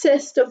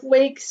consist of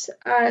Whigs,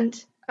 and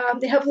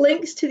they have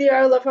links to the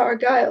Earl of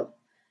Argyll,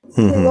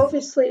 who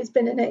obviously has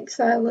been in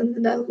exile in the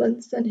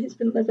Netherlands and who's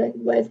been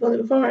living with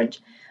William of Orange.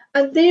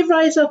 And they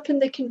rise up in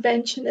the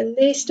convention and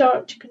they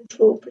start to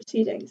control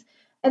proceedings.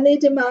 And they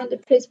demand a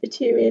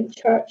Presbyterian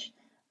church,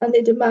 and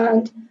they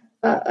demand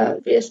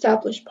a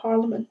re-established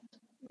parliament.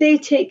 They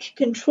take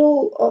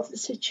control of the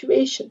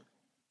situation.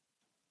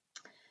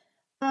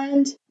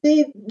 And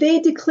they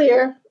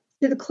declare,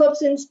 through the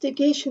Club's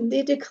instigation,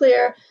 they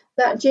declare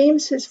that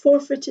James has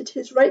forfeited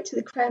his right to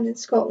the crown in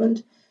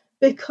Scotland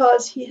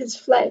because he has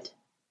fled.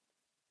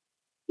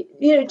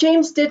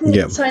 James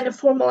didn't sign a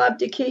formal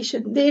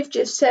abdication. They've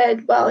just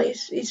said, well,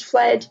 he's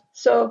fled,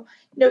 so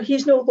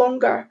he's no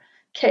longer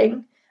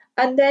king.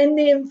 And then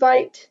they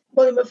invite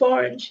William of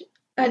Orange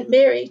and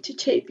Mary to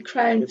take the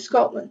crown of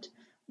Scotland,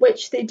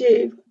 which they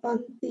do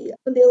on the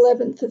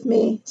 11th of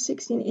May,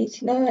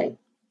 1689.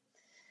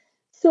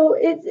 So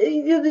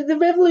the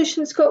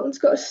revolution in Scotland's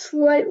got a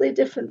slightly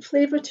different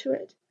flavour to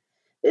it.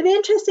 But the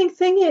interesting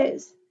thing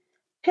is,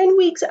 10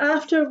 weeks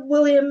after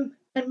William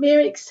and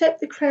Mary accept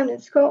the crown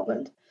in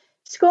Scotland,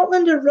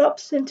 Scotland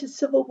erupts into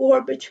civil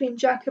war between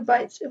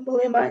Jacobites and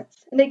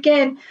Williamites. And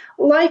again,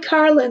 like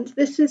Ireland,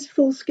 this is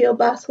full-scale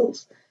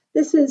battles.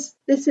 This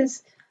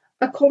is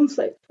a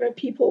conflict where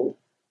people,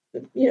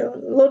 a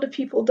lot of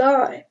people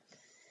die.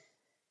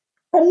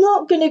 I'm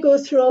not going to go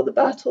through all the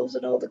battles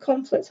and all the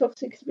conflicts,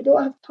 obviously, because we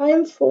don't have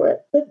time for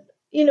it. But,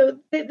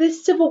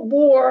 this civil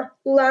war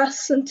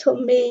lasts until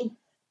May,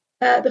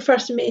 the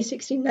 1st of May,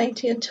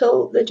 1690,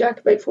 until the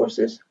Jacobite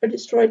forces are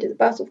destroyed at the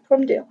Battle of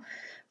Cromdale.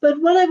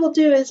 But what I will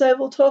do is I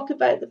will talk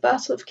about the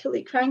Battle of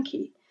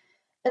Killiecrankie,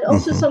 and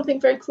also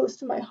something very close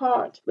to my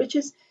heart, which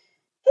is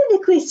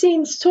technically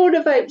seen sort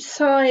of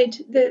outside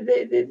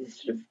the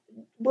sort of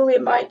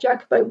Williamite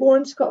Jacobite war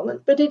in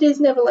Scotland, but it is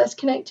nevertheless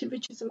connected,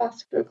 which is the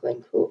Massacre of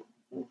Glencoe.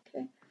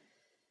 Okay.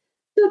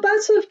 The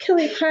Battle of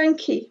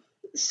Killiecrankie.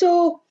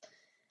 So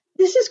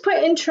this is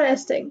quite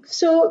interesting.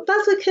 So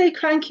Battle of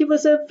Killiecrankie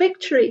was a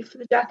victory for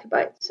the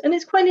Jacobites, and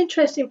it's quite an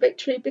interesting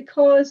victory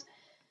because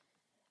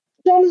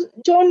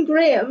John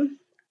Graham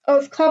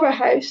of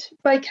Claverhouse,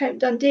 Viscount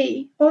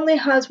Dundee, only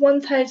has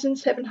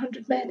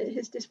 1,700 men at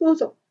his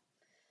disposal.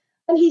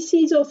 And he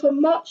sees off a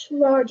much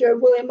larger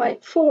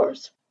Williamite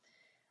force.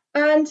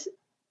 And,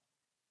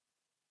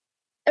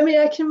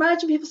 I can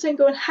imagine people saying,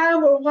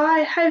 how or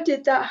why, how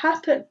did that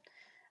happen?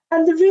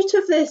 And the root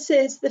of this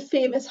is the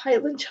famous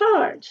Highland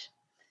Charge.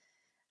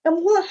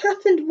 And what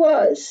happened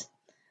was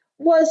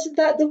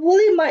that the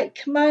Williamite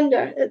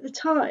commander at the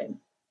time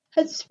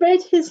had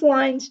spread his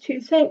lines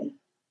too thin.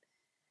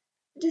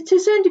 To a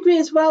certain degree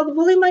as well, the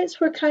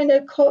Williamites were kind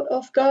of caught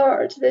off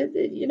guard.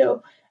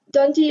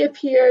 Dundee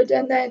appeared,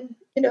 and then,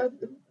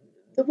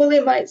 the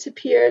Williamites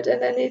appeared,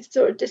 and then they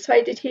sort of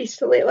decided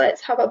hastily,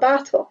 let's have a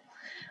battle.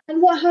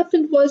 And what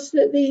happened was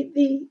that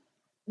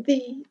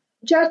the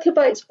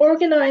Jacobites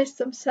organised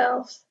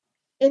themselves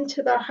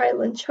into their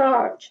Highland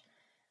Charge.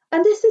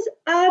 And this is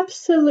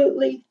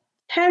absolutely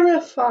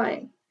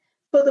terrifying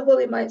for the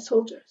Williamite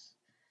soldiers.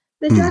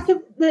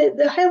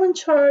 The Highland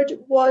Charge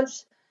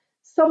was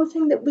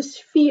something that was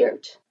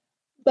feared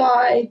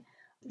by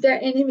their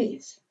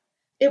enemies.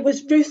 It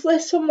was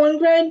ruthless on one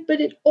ground,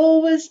 but it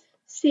always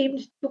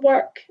seemed to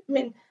work.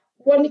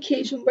 One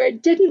occasion where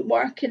it didn't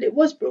work and it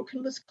was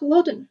broken was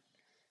Culloden.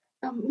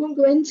 We won't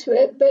go into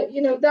it, but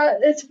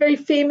that's a very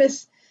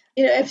famous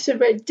episode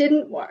where it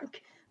didn't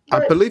work.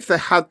 But I believe they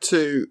had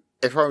to,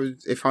 if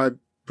I'm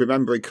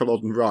remembering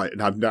Culloden right,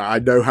 and I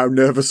know how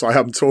nervous I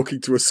am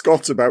talking to a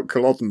Scot about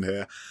Culloden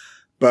here,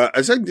 but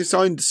as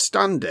I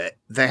understand it,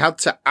 they had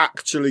to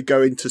actually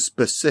go into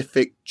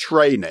specific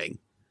training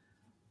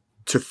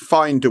to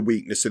find a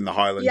weakness in the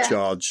Highland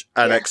Charge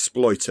and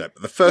exploit it.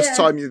 But the first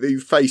time you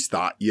face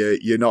that,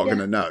 you're not going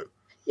to know.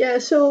 Yeah,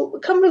 so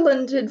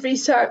Cumberland had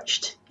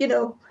researched,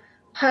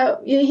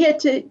 how he had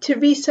to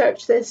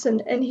research this,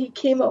 and he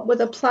came up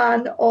with a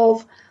plan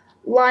of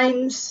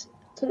lines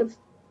sort of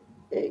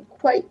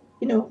quite,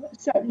 a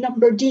certain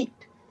number deep,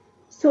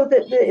 so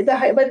that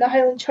when the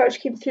Highland Charge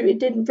came through, it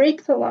didn't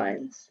break the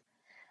lines.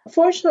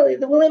 Fortunately,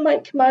 the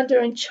Williamite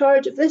commander in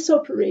charge of this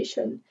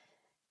operation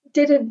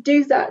didn't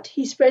do that.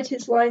 He spread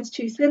his lines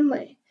too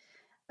thinly.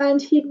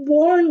 And he'd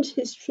warned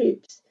his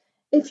troops,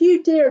 if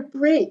you dare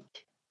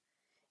break,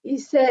 he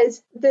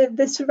says,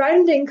 the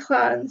surrounding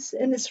clans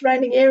in the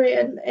surrounding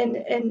area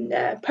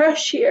in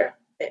Perthshire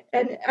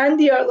and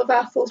the Earl of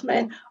Athol's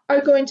men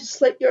are going to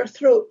slit your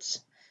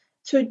throats.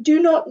 So do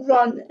not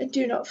run and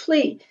do not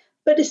flee.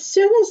 But as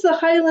soon as the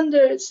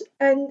Highlanders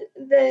and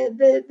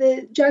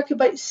the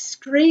Jacobites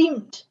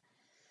screamed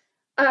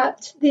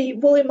at the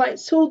Williamite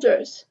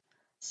soldiers,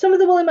 some of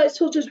the Williamite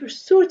soldiers were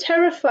so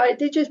terrified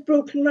they just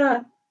broke and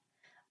ran.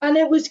 And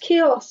it was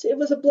chaos. It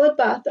was a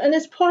bloodbath. And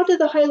as part of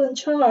the Highland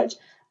Charge,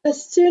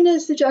 as soon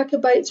as the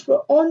Jacobites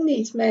were on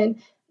these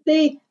men,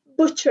 they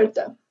butchered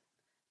them.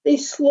 They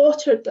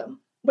slaughtered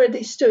them where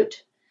they stood.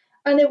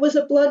 And it was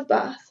a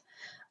bloodbath.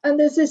 And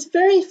there's this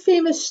very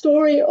famous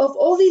story of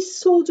all these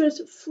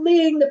soldiers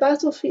fleeing the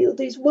battlefield,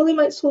 these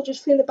Williamite soldiers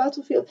fleeing the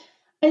battlefield.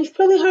 And you've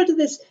probably heard of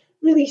this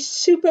really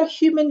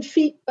superhuman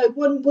feat by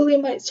one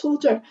Williamite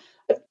soldier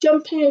of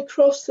jumping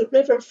across the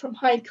river from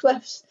high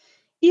cliffs.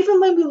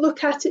 Even when we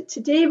look at it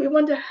today, we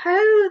wonder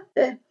how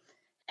the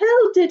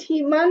hell did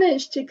he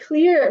manage to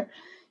clear,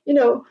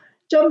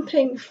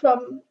 jumping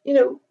from,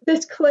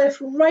 this cliff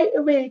right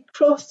away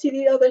across to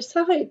the other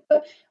side.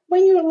 But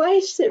when your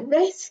life's at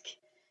risk,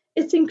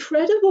 it's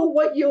incredible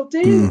what you'll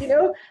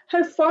do,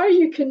 how far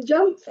you can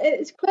jump.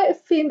 It's quite a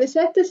famous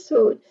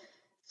episode.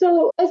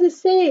 So, as I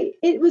say,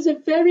 it was a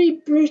very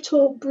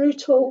brutal,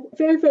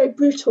 very, very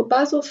brutal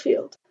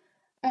battlefield.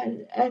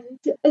 And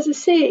as I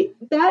say,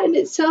 that in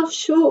itself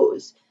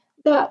shows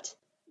that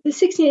the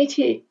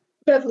 1688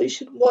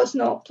 revolution was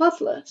not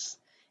bloodless.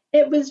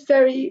 It was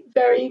very,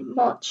 very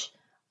much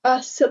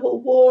a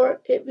civil war.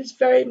 It was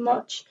very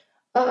much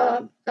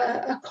a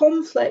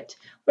conflict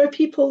where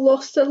people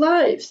lost their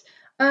lives.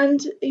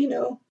 And,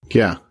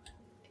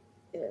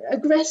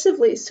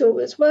 aggressively so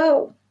as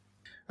well.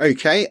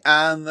 Okay,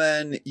 and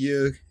then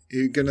you're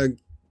going to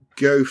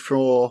go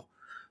for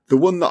the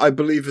one that I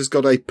believe has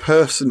got a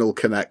personal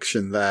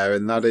connection there,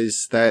 and that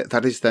is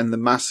then the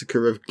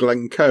massacre of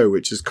Glencoe,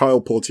 which, as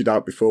Kyle pointed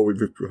out before we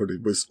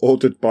recorded, was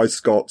ordered by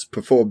Scots,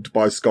 performed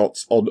by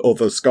Scots on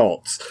other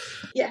Scots.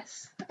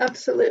 Yes,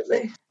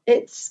 absolutely.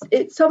 It's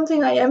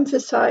something I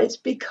emphasise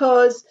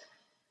because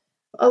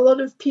a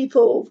lot of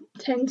people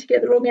tend to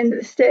get the wrong end of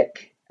the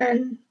stick.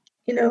 And,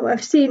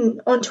 I've seen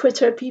on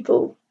Twitter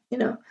people,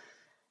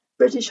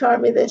 British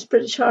Army this,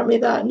 British Army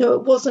that. No,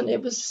 it wasn't.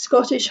 It was the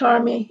Scottish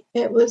Army.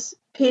 It was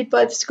paid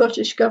by the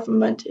Scottish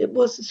government. It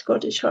was the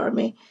Scottish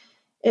Army.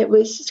 It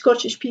was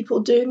Scottish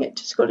people doing it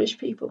to Scottish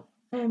people.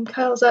 And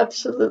Kyle's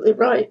absolutely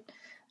right.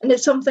 And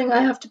it's something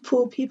I have to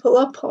pull people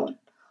up on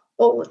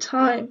all the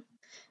time.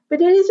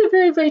 But it is a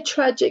very, very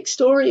tragic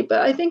story.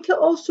 But I think it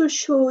also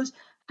shows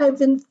how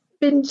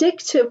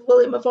vindictive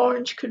William of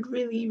Orange could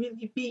really,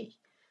 really be.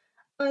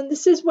 And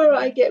this is where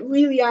I get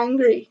really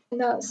angry in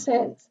that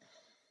sense.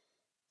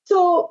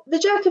 So the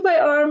Jacobite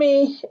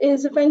army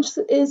is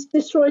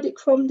destroyed at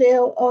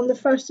Cromdale on the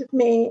 1st of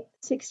May,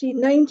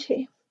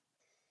 1690.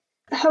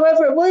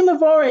 However, William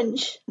of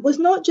Orange was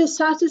not just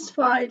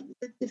satisfied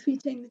with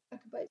defeating the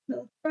Jacobites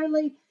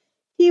militarily,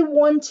 he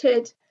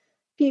wanted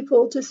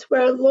people to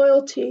swear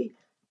loyalty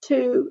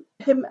to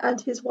him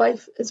and his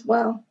wife as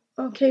well,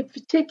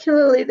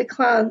 particularly the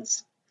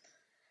clans.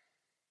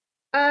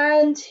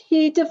 And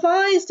he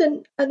devised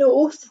an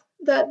oath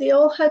that they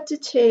all had to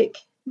take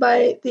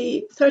by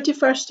the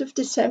 31st of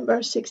December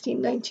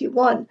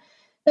 1691.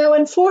 Now,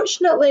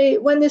 unfortunately,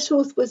 when this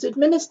oath was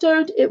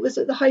administered, it was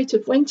at the height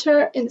of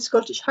winter in the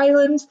Scottish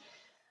Highlands,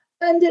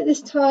 and at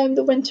this time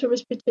the winter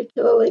was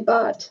particularly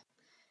bad.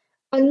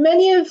 And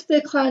many of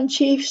the clan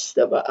chiefs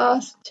that were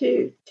asked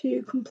to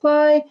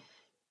comply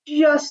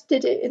just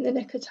did it in the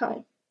nick of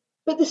time.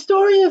 But the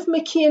story of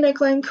MacIan of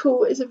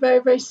Glencoe is a very,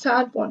 very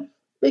sad one,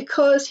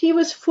 because he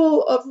was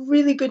full of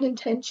really good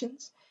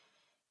intentions.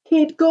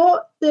 He'd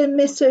got the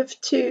missive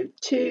to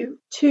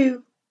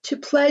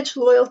pledge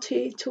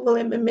loyalty to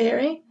William and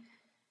Mary.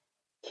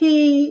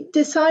 He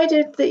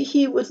decided that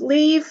he would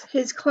leave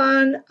his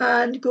clan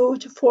and go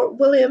to Fort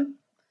William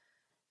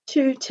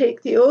to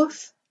take the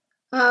oath,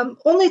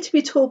 only to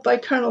be told by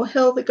Colonel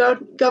Hill,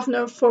 the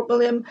governor of Fort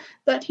William,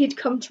 that he'd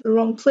come to the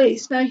wrong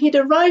place. Now, he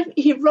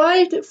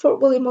arrived at Fort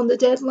William on the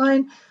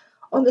deadline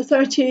on the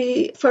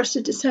 31st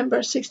of December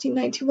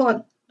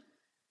 1691.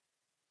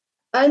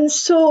 And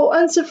so,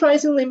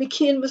 unsurprisingly,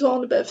 MacIan was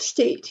on a bit of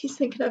state. He's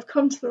thinking, I've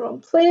come to the wrong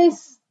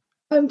place.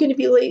 I'm going to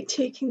be late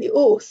taking the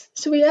oath.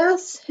 So he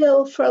asks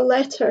Hill for a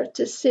letter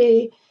to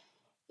say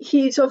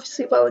he's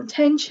obviously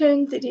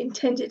well-intentioned, that he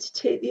intended to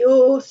take the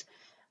oath,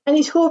 and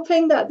he's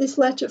hoping that this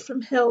letter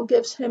from Hill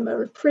gives him a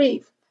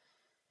reprieve.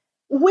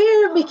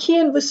 Where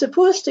MacIan was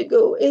supposed to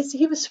go is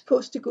he was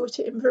supposed to go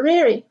to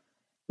Inverary,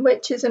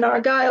 which is in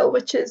Argyll,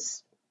 which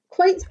is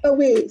quite a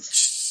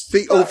ways.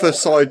 The other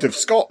side of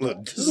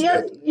Scotland, isn't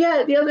it?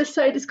 Yeah, the other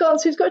side of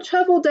Scotland. So he's got to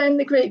travel down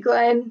the Great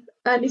Glen,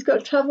 and he's got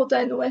to travel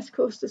down the west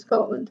coast of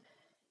Scotland.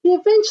 He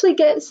eventually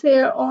gets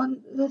there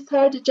on the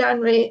 3rd of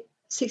January,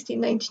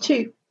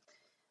 1692.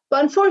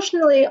 But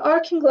unfortunately,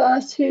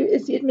 Archinglass, who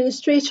is the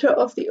administrator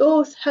of the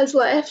oath, has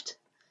left.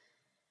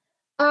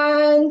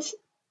 And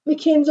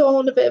MacIan's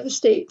on a bit of a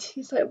state.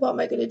 He's like, what am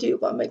I going to do?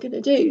 What am I going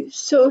to do?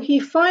 So he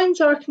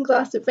finds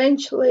Archinglass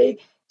eventually,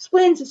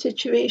 explains the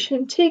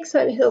situation, takes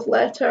out Hill's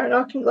letter, and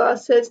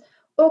Archinglass says,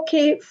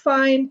 okay,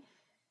 fine,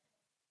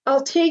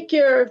 I'll take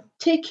your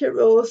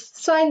oath,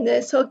 sign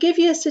this, I'll give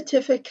you a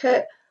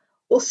certificate,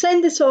 we'll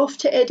send this off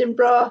to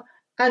Edinburgh,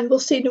 and we'll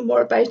say no more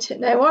about it.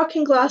 Now,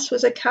 Archinglass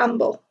was a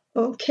Campbell,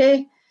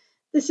 okay?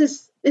 This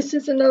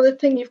is another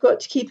thing you've got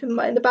to keep in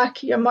mind, in the back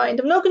of your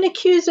mind. I'm not going to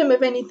accuse him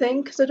of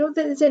anything, because I don't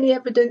think there's any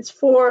evidence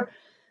for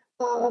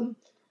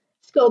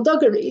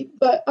skullduggery,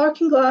 but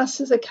Archinglass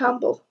is a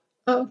Campbell,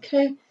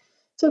 okay?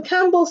 So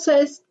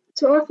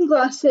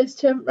Archinglass says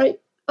to him, right,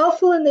 I'll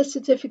fill in this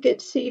certificate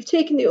to say you've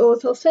taken the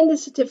oath. I'll send the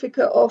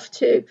certificate off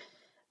to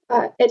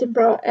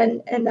Edinburgh,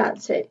 and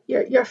that's it.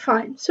 You're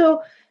fine.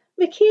 So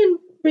McKean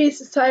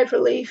breathes a sigh of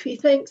relief. He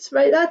thinks,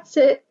 right, that's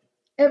it.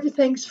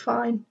 Everything's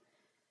fine.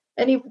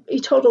 And he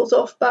toddles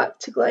off back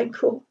to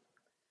Glencoe.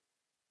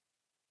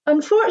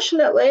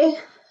 Unfortunately,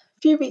 a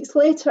few weeks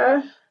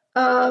later,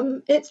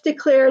 it's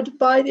declared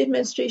by the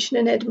administration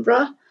in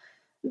Edinburgh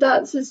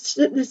that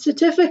the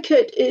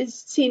certificate is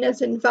seen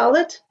as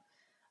invalid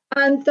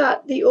and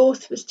that the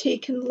oath was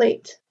taken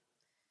late.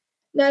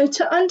 Now,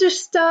 to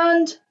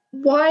understand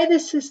why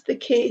this is the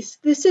case,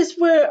 this is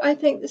where I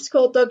think the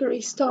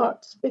skullduggery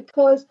starts,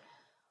 because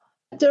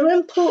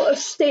Dalrymple of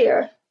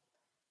Stair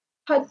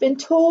had been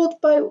told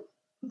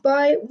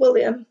by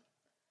William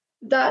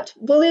that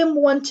William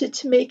wanted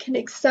to make an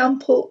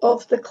example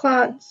of the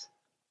clans.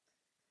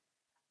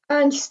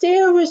 And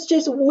Stair was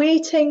just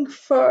waiting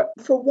for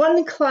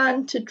one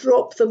clan to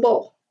drop the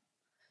ball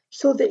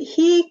so that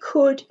he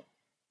could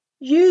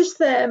use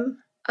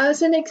them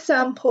as an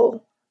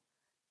example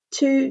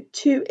to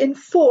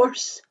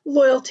enforce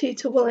loyalty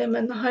to William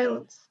and the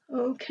Highlands.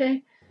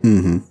 Okay?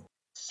 Mm-hmm.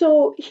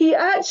 So he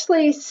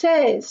actually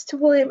says to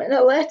William in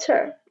a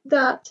letter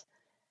that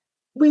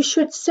we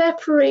should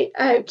separate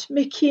out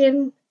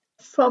McKean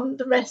from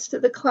the rest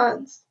of the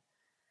clans.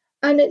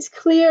 And it's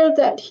clear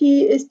that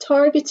he is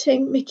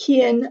targeting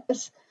McKean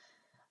as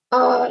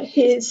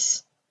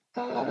his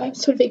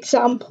sort of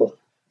example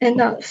in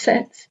that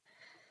sense.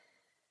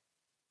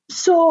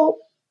 So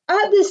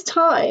at this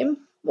time,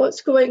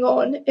 what's going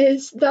on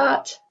is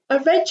that a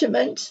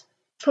regiment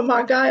from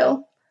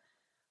Argyll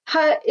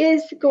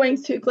is going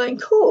through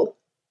Glencoe,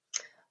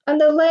 and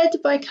they're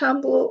led by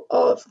Campbell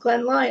of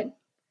Glenlyon.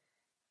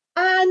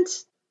 And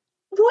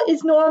what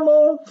is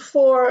normal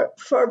for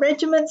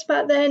regiments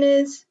back then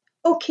is,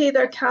 okay,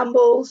 they're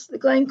Campbells, the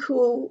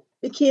Glencoe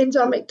McKeans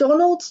are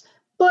MacDonalds,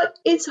 but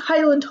it's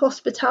Highland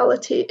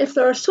hospitality. If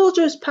there are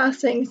soldiers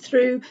passing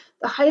through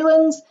the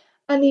Highlands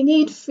and they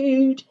need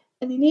food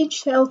and they need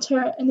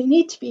shelter and they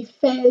need to be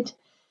fed,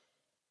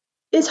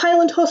 it's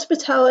Highland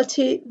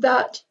hospitality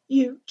that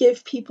you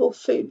give people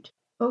food,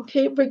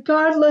 okay,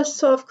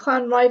 regardless of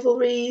clan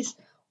rivalries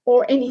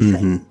or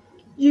anything. Mm-hmm.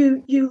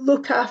 You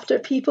look after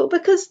people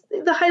because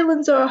the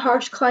Highlands are a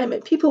harsh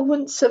climate. People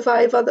wouldn't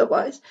survive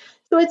otherwise.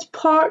 So it's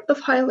part of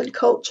Highland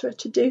culture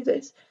to do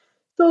this.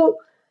 So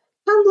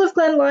Campbell of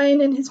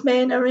Glenlyon and his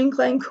men are in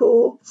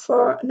Glencoe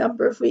for a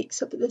number of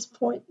weeks up at this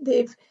point.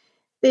 They've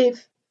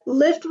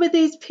lived with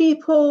these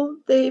people.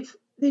 They've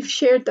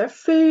shared their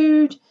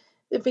food.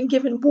 They've been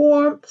given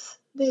warmth.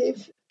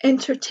 They've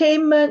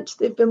entertainment.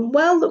 They've been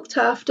well looked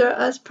after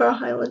as per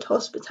Highland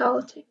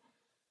hospitality.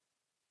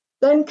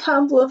 Then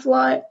Campbell of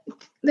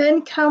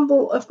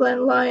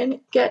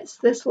Glenlyon gets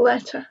this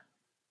letter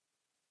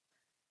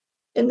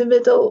in the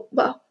middle,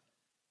 well,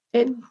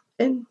 in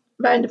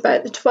round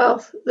about the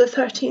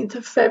 13th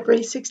of February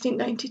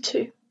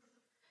 1692.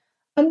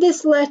 And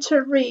this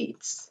letter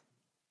reads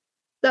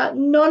that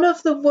none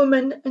of the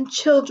women and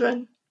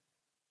children,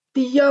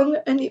 the young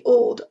and the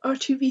old, are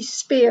to be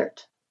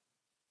spared.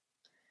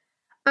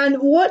 And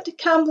what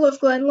Campbell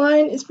of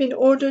Glenlyon is being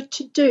ordered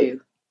to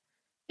do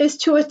is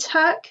to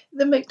attack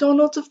the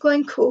MacDonalds of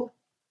Glencoe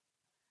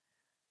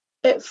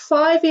at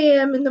 5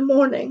 a.m. in the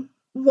morning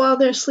while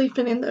they're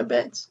sleeping in their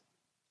beds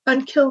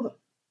and kill them.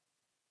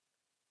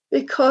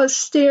 Because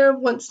Stair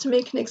wants to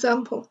make an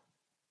example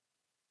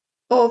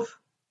of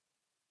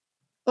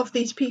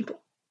these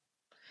people.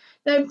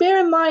 Now,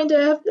 bear in mind,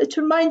 I have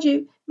to remind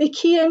you,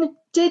 McKean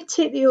did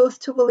take the oath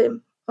to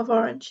William of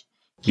Orange.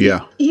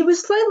 He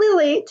was slightly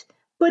late,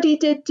 but he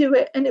did do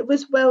it, and it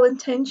was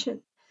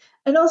well-intentioned.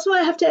 And also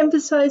I have to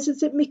emphasise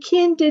is that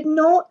McKean did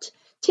not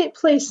take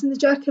place in the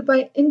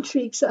Jacobite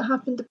intrigues that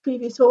happened the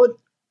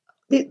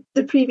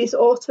previous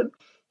autumn.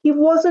 He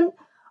wasn't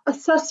a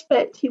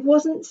suspect. He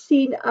wasn't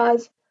seen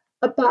as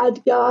a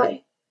bad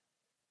guy.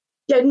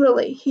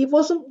 Generally, he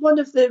wasn't one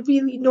of the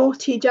really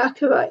naughty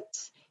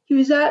Jacobites. He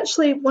was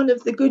actually one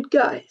of the good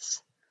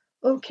guys.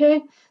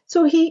 Okay?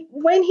 So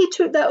when he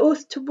took that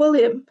oath to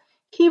William,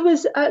 he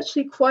was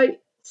actually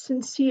quite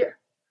sincere.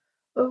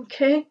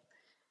 Okay?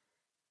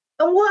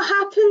 And what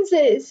happens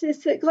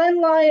is that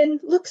Glenlyon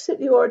looks at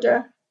the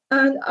order,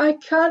 and I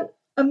can't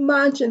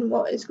imagine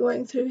what is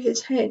going through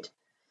his head.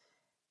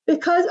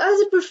 Because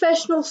as a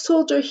professional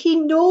soldier, he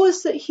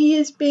knows that he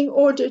is being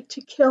ordered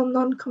to kill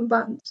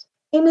non-combatants,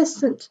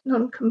 innocent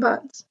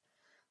non-combatants.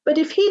 But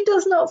if he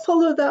does not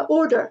follow that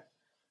order,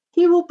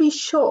 he will be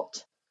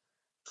shot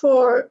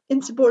for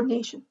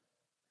insubordination.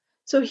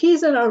 So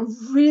he's in a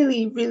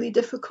really, really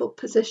difficult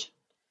position.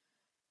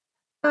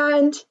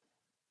 And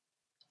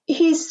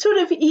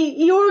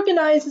he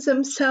organises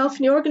himself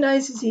and he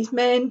organises his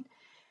men,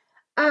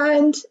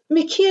 and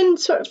McKean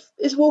sort of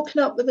is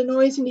woken up with a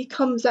noise and he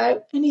comes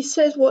out and he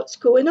says, what's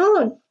going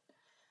on?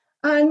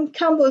 And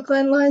Campbell of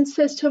Glenlyon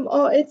says to him,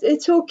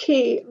 it's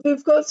okay,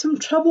 we've got some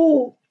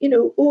trouble,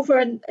 over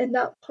in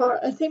that part.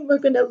 I think we're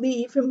going to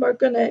leave and we're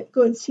going to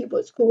go and see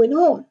what's going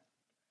on.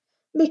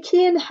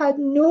 McKean had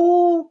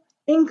no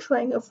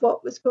inkling of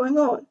what was going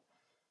on.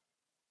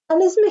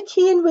 And as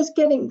McKean was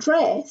getting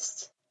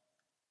dressed,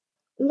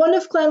 one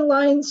of Glen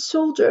Lyon's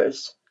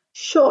soldiers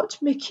shot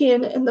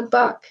McKean in the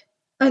back,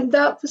 and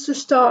that was the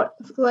start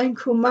of the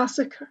Glencoe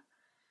massacre.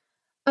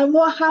 And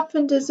what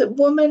happened is that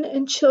women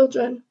and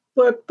children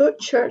were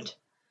butchered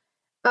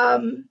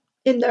in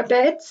their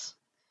beds.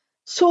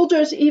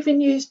 Soldiers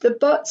even used the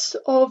butts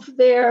of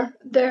their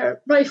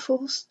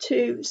rifles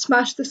to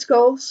smash the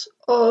skulls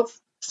of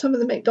some of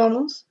the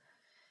MacDonalds.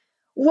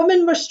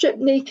 Women were stripped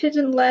naked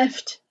and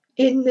left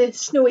in the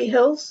snowy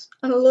hills,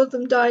 and a lot of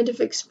them died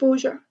of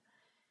exposure.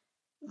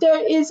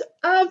 There is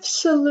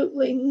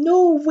absolutely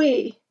no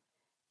way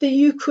that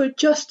you could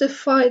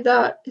justify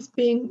that as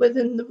being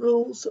within the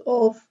rules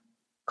of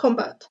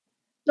combat.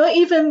 Not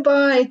even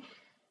by,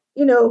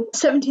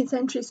 17th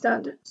century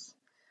standards.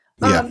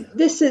 Yeah.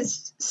 This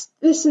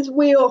is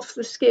way off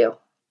the scale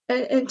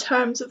in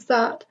terms of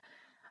that.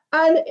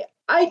 And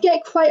I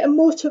get quite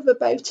emotive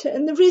about it.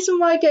 And the reason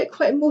why I get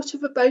quite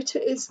emotive about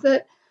it is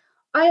that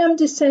I am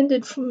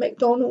descended from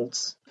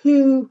MacDonalds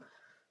who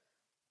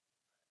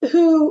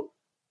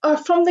are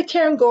from the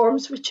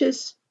Cairngorms, which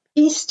is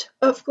east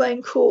of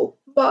Glencoe,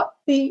 but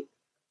the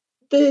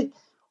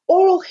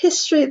oral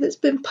history that's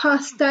been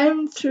passed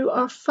down through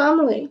our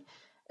family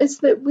is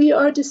that we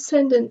are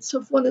descendants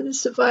of one of the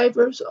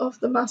survivors of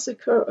the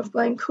massacre of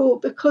Glencoe,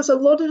 because a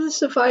lot of the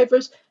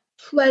survivors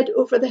fled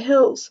over the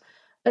hills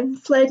and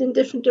fled in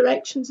different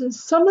directions, and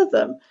some of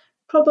them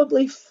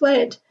probably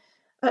fled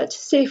to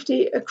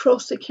safety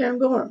across the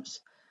Cairngorms.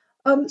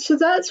 So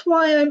that's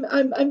why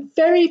I'm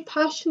very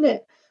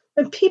passionate.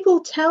 When people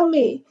tell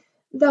me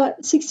that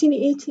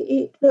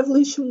 1688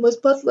 revolution was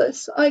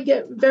bloodless, I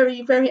get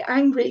very, very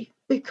angry,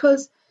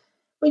 because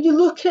when you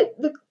look at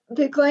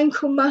the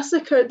Glencoe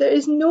massacre, there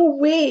is no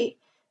way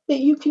that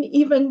you can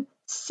even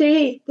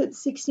say that the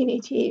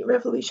 1688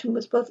 revolution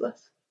was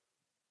bloodless.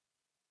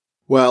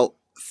 Well,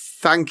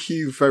 thank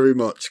you very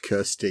much,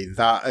 Kirsteen.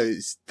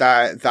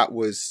 That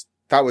was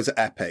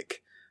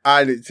epic.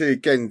 And it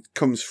again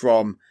comes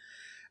from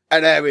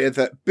an area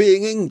that,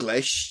 being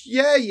English,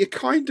 yeah, you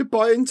kind of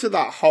buy into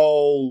that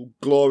whole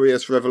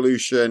glorious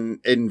revolution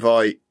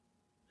invite,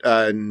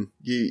 and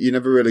you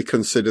never really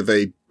consider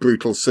the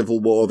brutal civil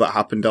war that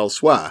happened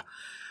elsewhere.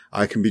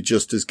 I can be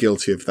just as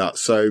guilty of that.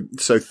 So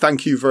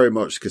thank you very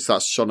much, because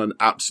that's shone an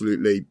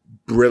absolutely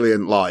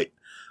brilliant light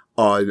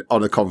on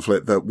a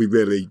conflict that we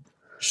really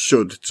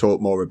should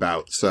talk more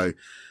about. So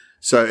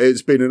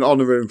it's been an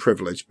honour and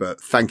privilege,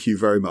 but thank you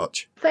very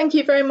much. Thank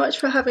you very much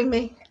for having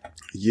me.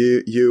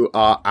 You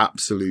are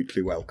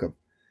absolutely welcome.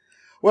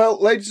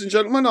 Well, ladies and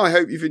gentlemen, I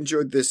hope you've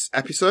enjoyed this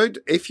episode.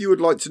 If you would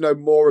like to know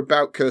more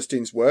about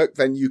Kirsteen's work,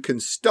 then you can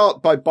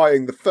start by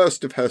buying the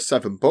first of her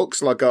 7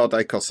 books, La Garde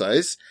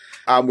Écossaise,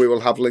 and we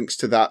will have links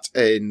to that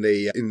in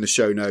the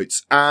show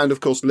notes. And of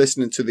course,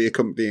 listening to the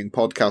accompanying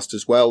podcast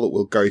as well, that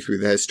will go through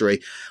the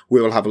history.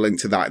 We will have a link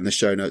to that in the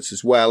show notes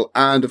as well.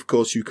 And of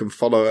course, you can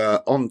follow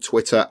her on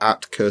Twitter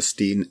at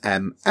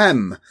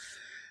KirsteenMM.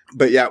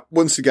 But yeah,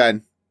 once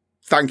again,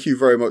 thank you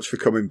very much for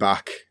coming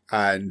back.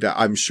 And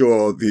I'm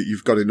sure that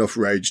you've got enough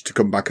rage to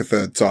come back a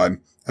third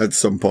time at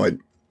some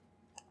point.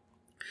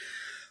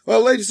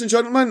 Well, ladies and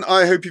gentlemen,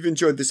 I hope you've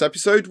enjoyed this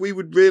episode. We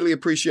would really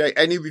appreciate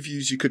any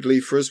reviews you could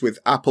leave for us with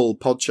Apple,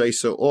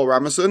 Podchaser or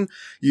Amazon.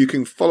 You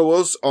can follow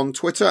us on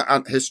Twitter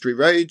at History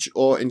Rage,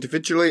 or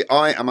individually,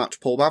 I am at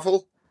Paul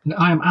Bavill. And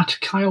I am at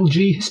Kyle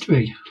G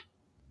History.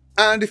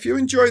 And if you're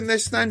enjoying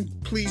this, then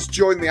please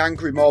join the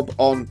Angry Mob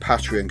on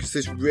Patreon, because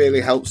this really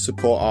helps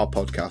support our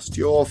podcast.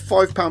 Your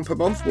 £5 per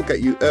month will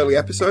get you early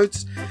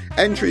episodes,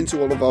 entry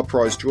into all of our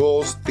prize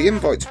draws, the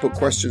invite to put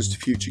questions to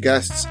future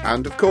guests,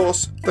 and of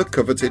course, the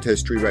coveted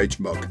History Rage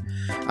mug.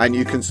 And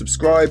you can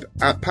subscribe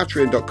at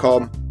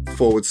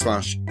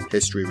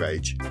patreon.com/History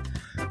Rage.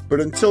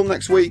 But until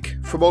next week,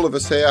 from all of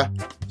us here,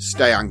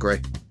 stay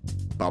angry.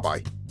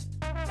 Bye-bye.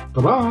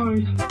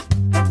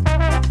 Bye-bye.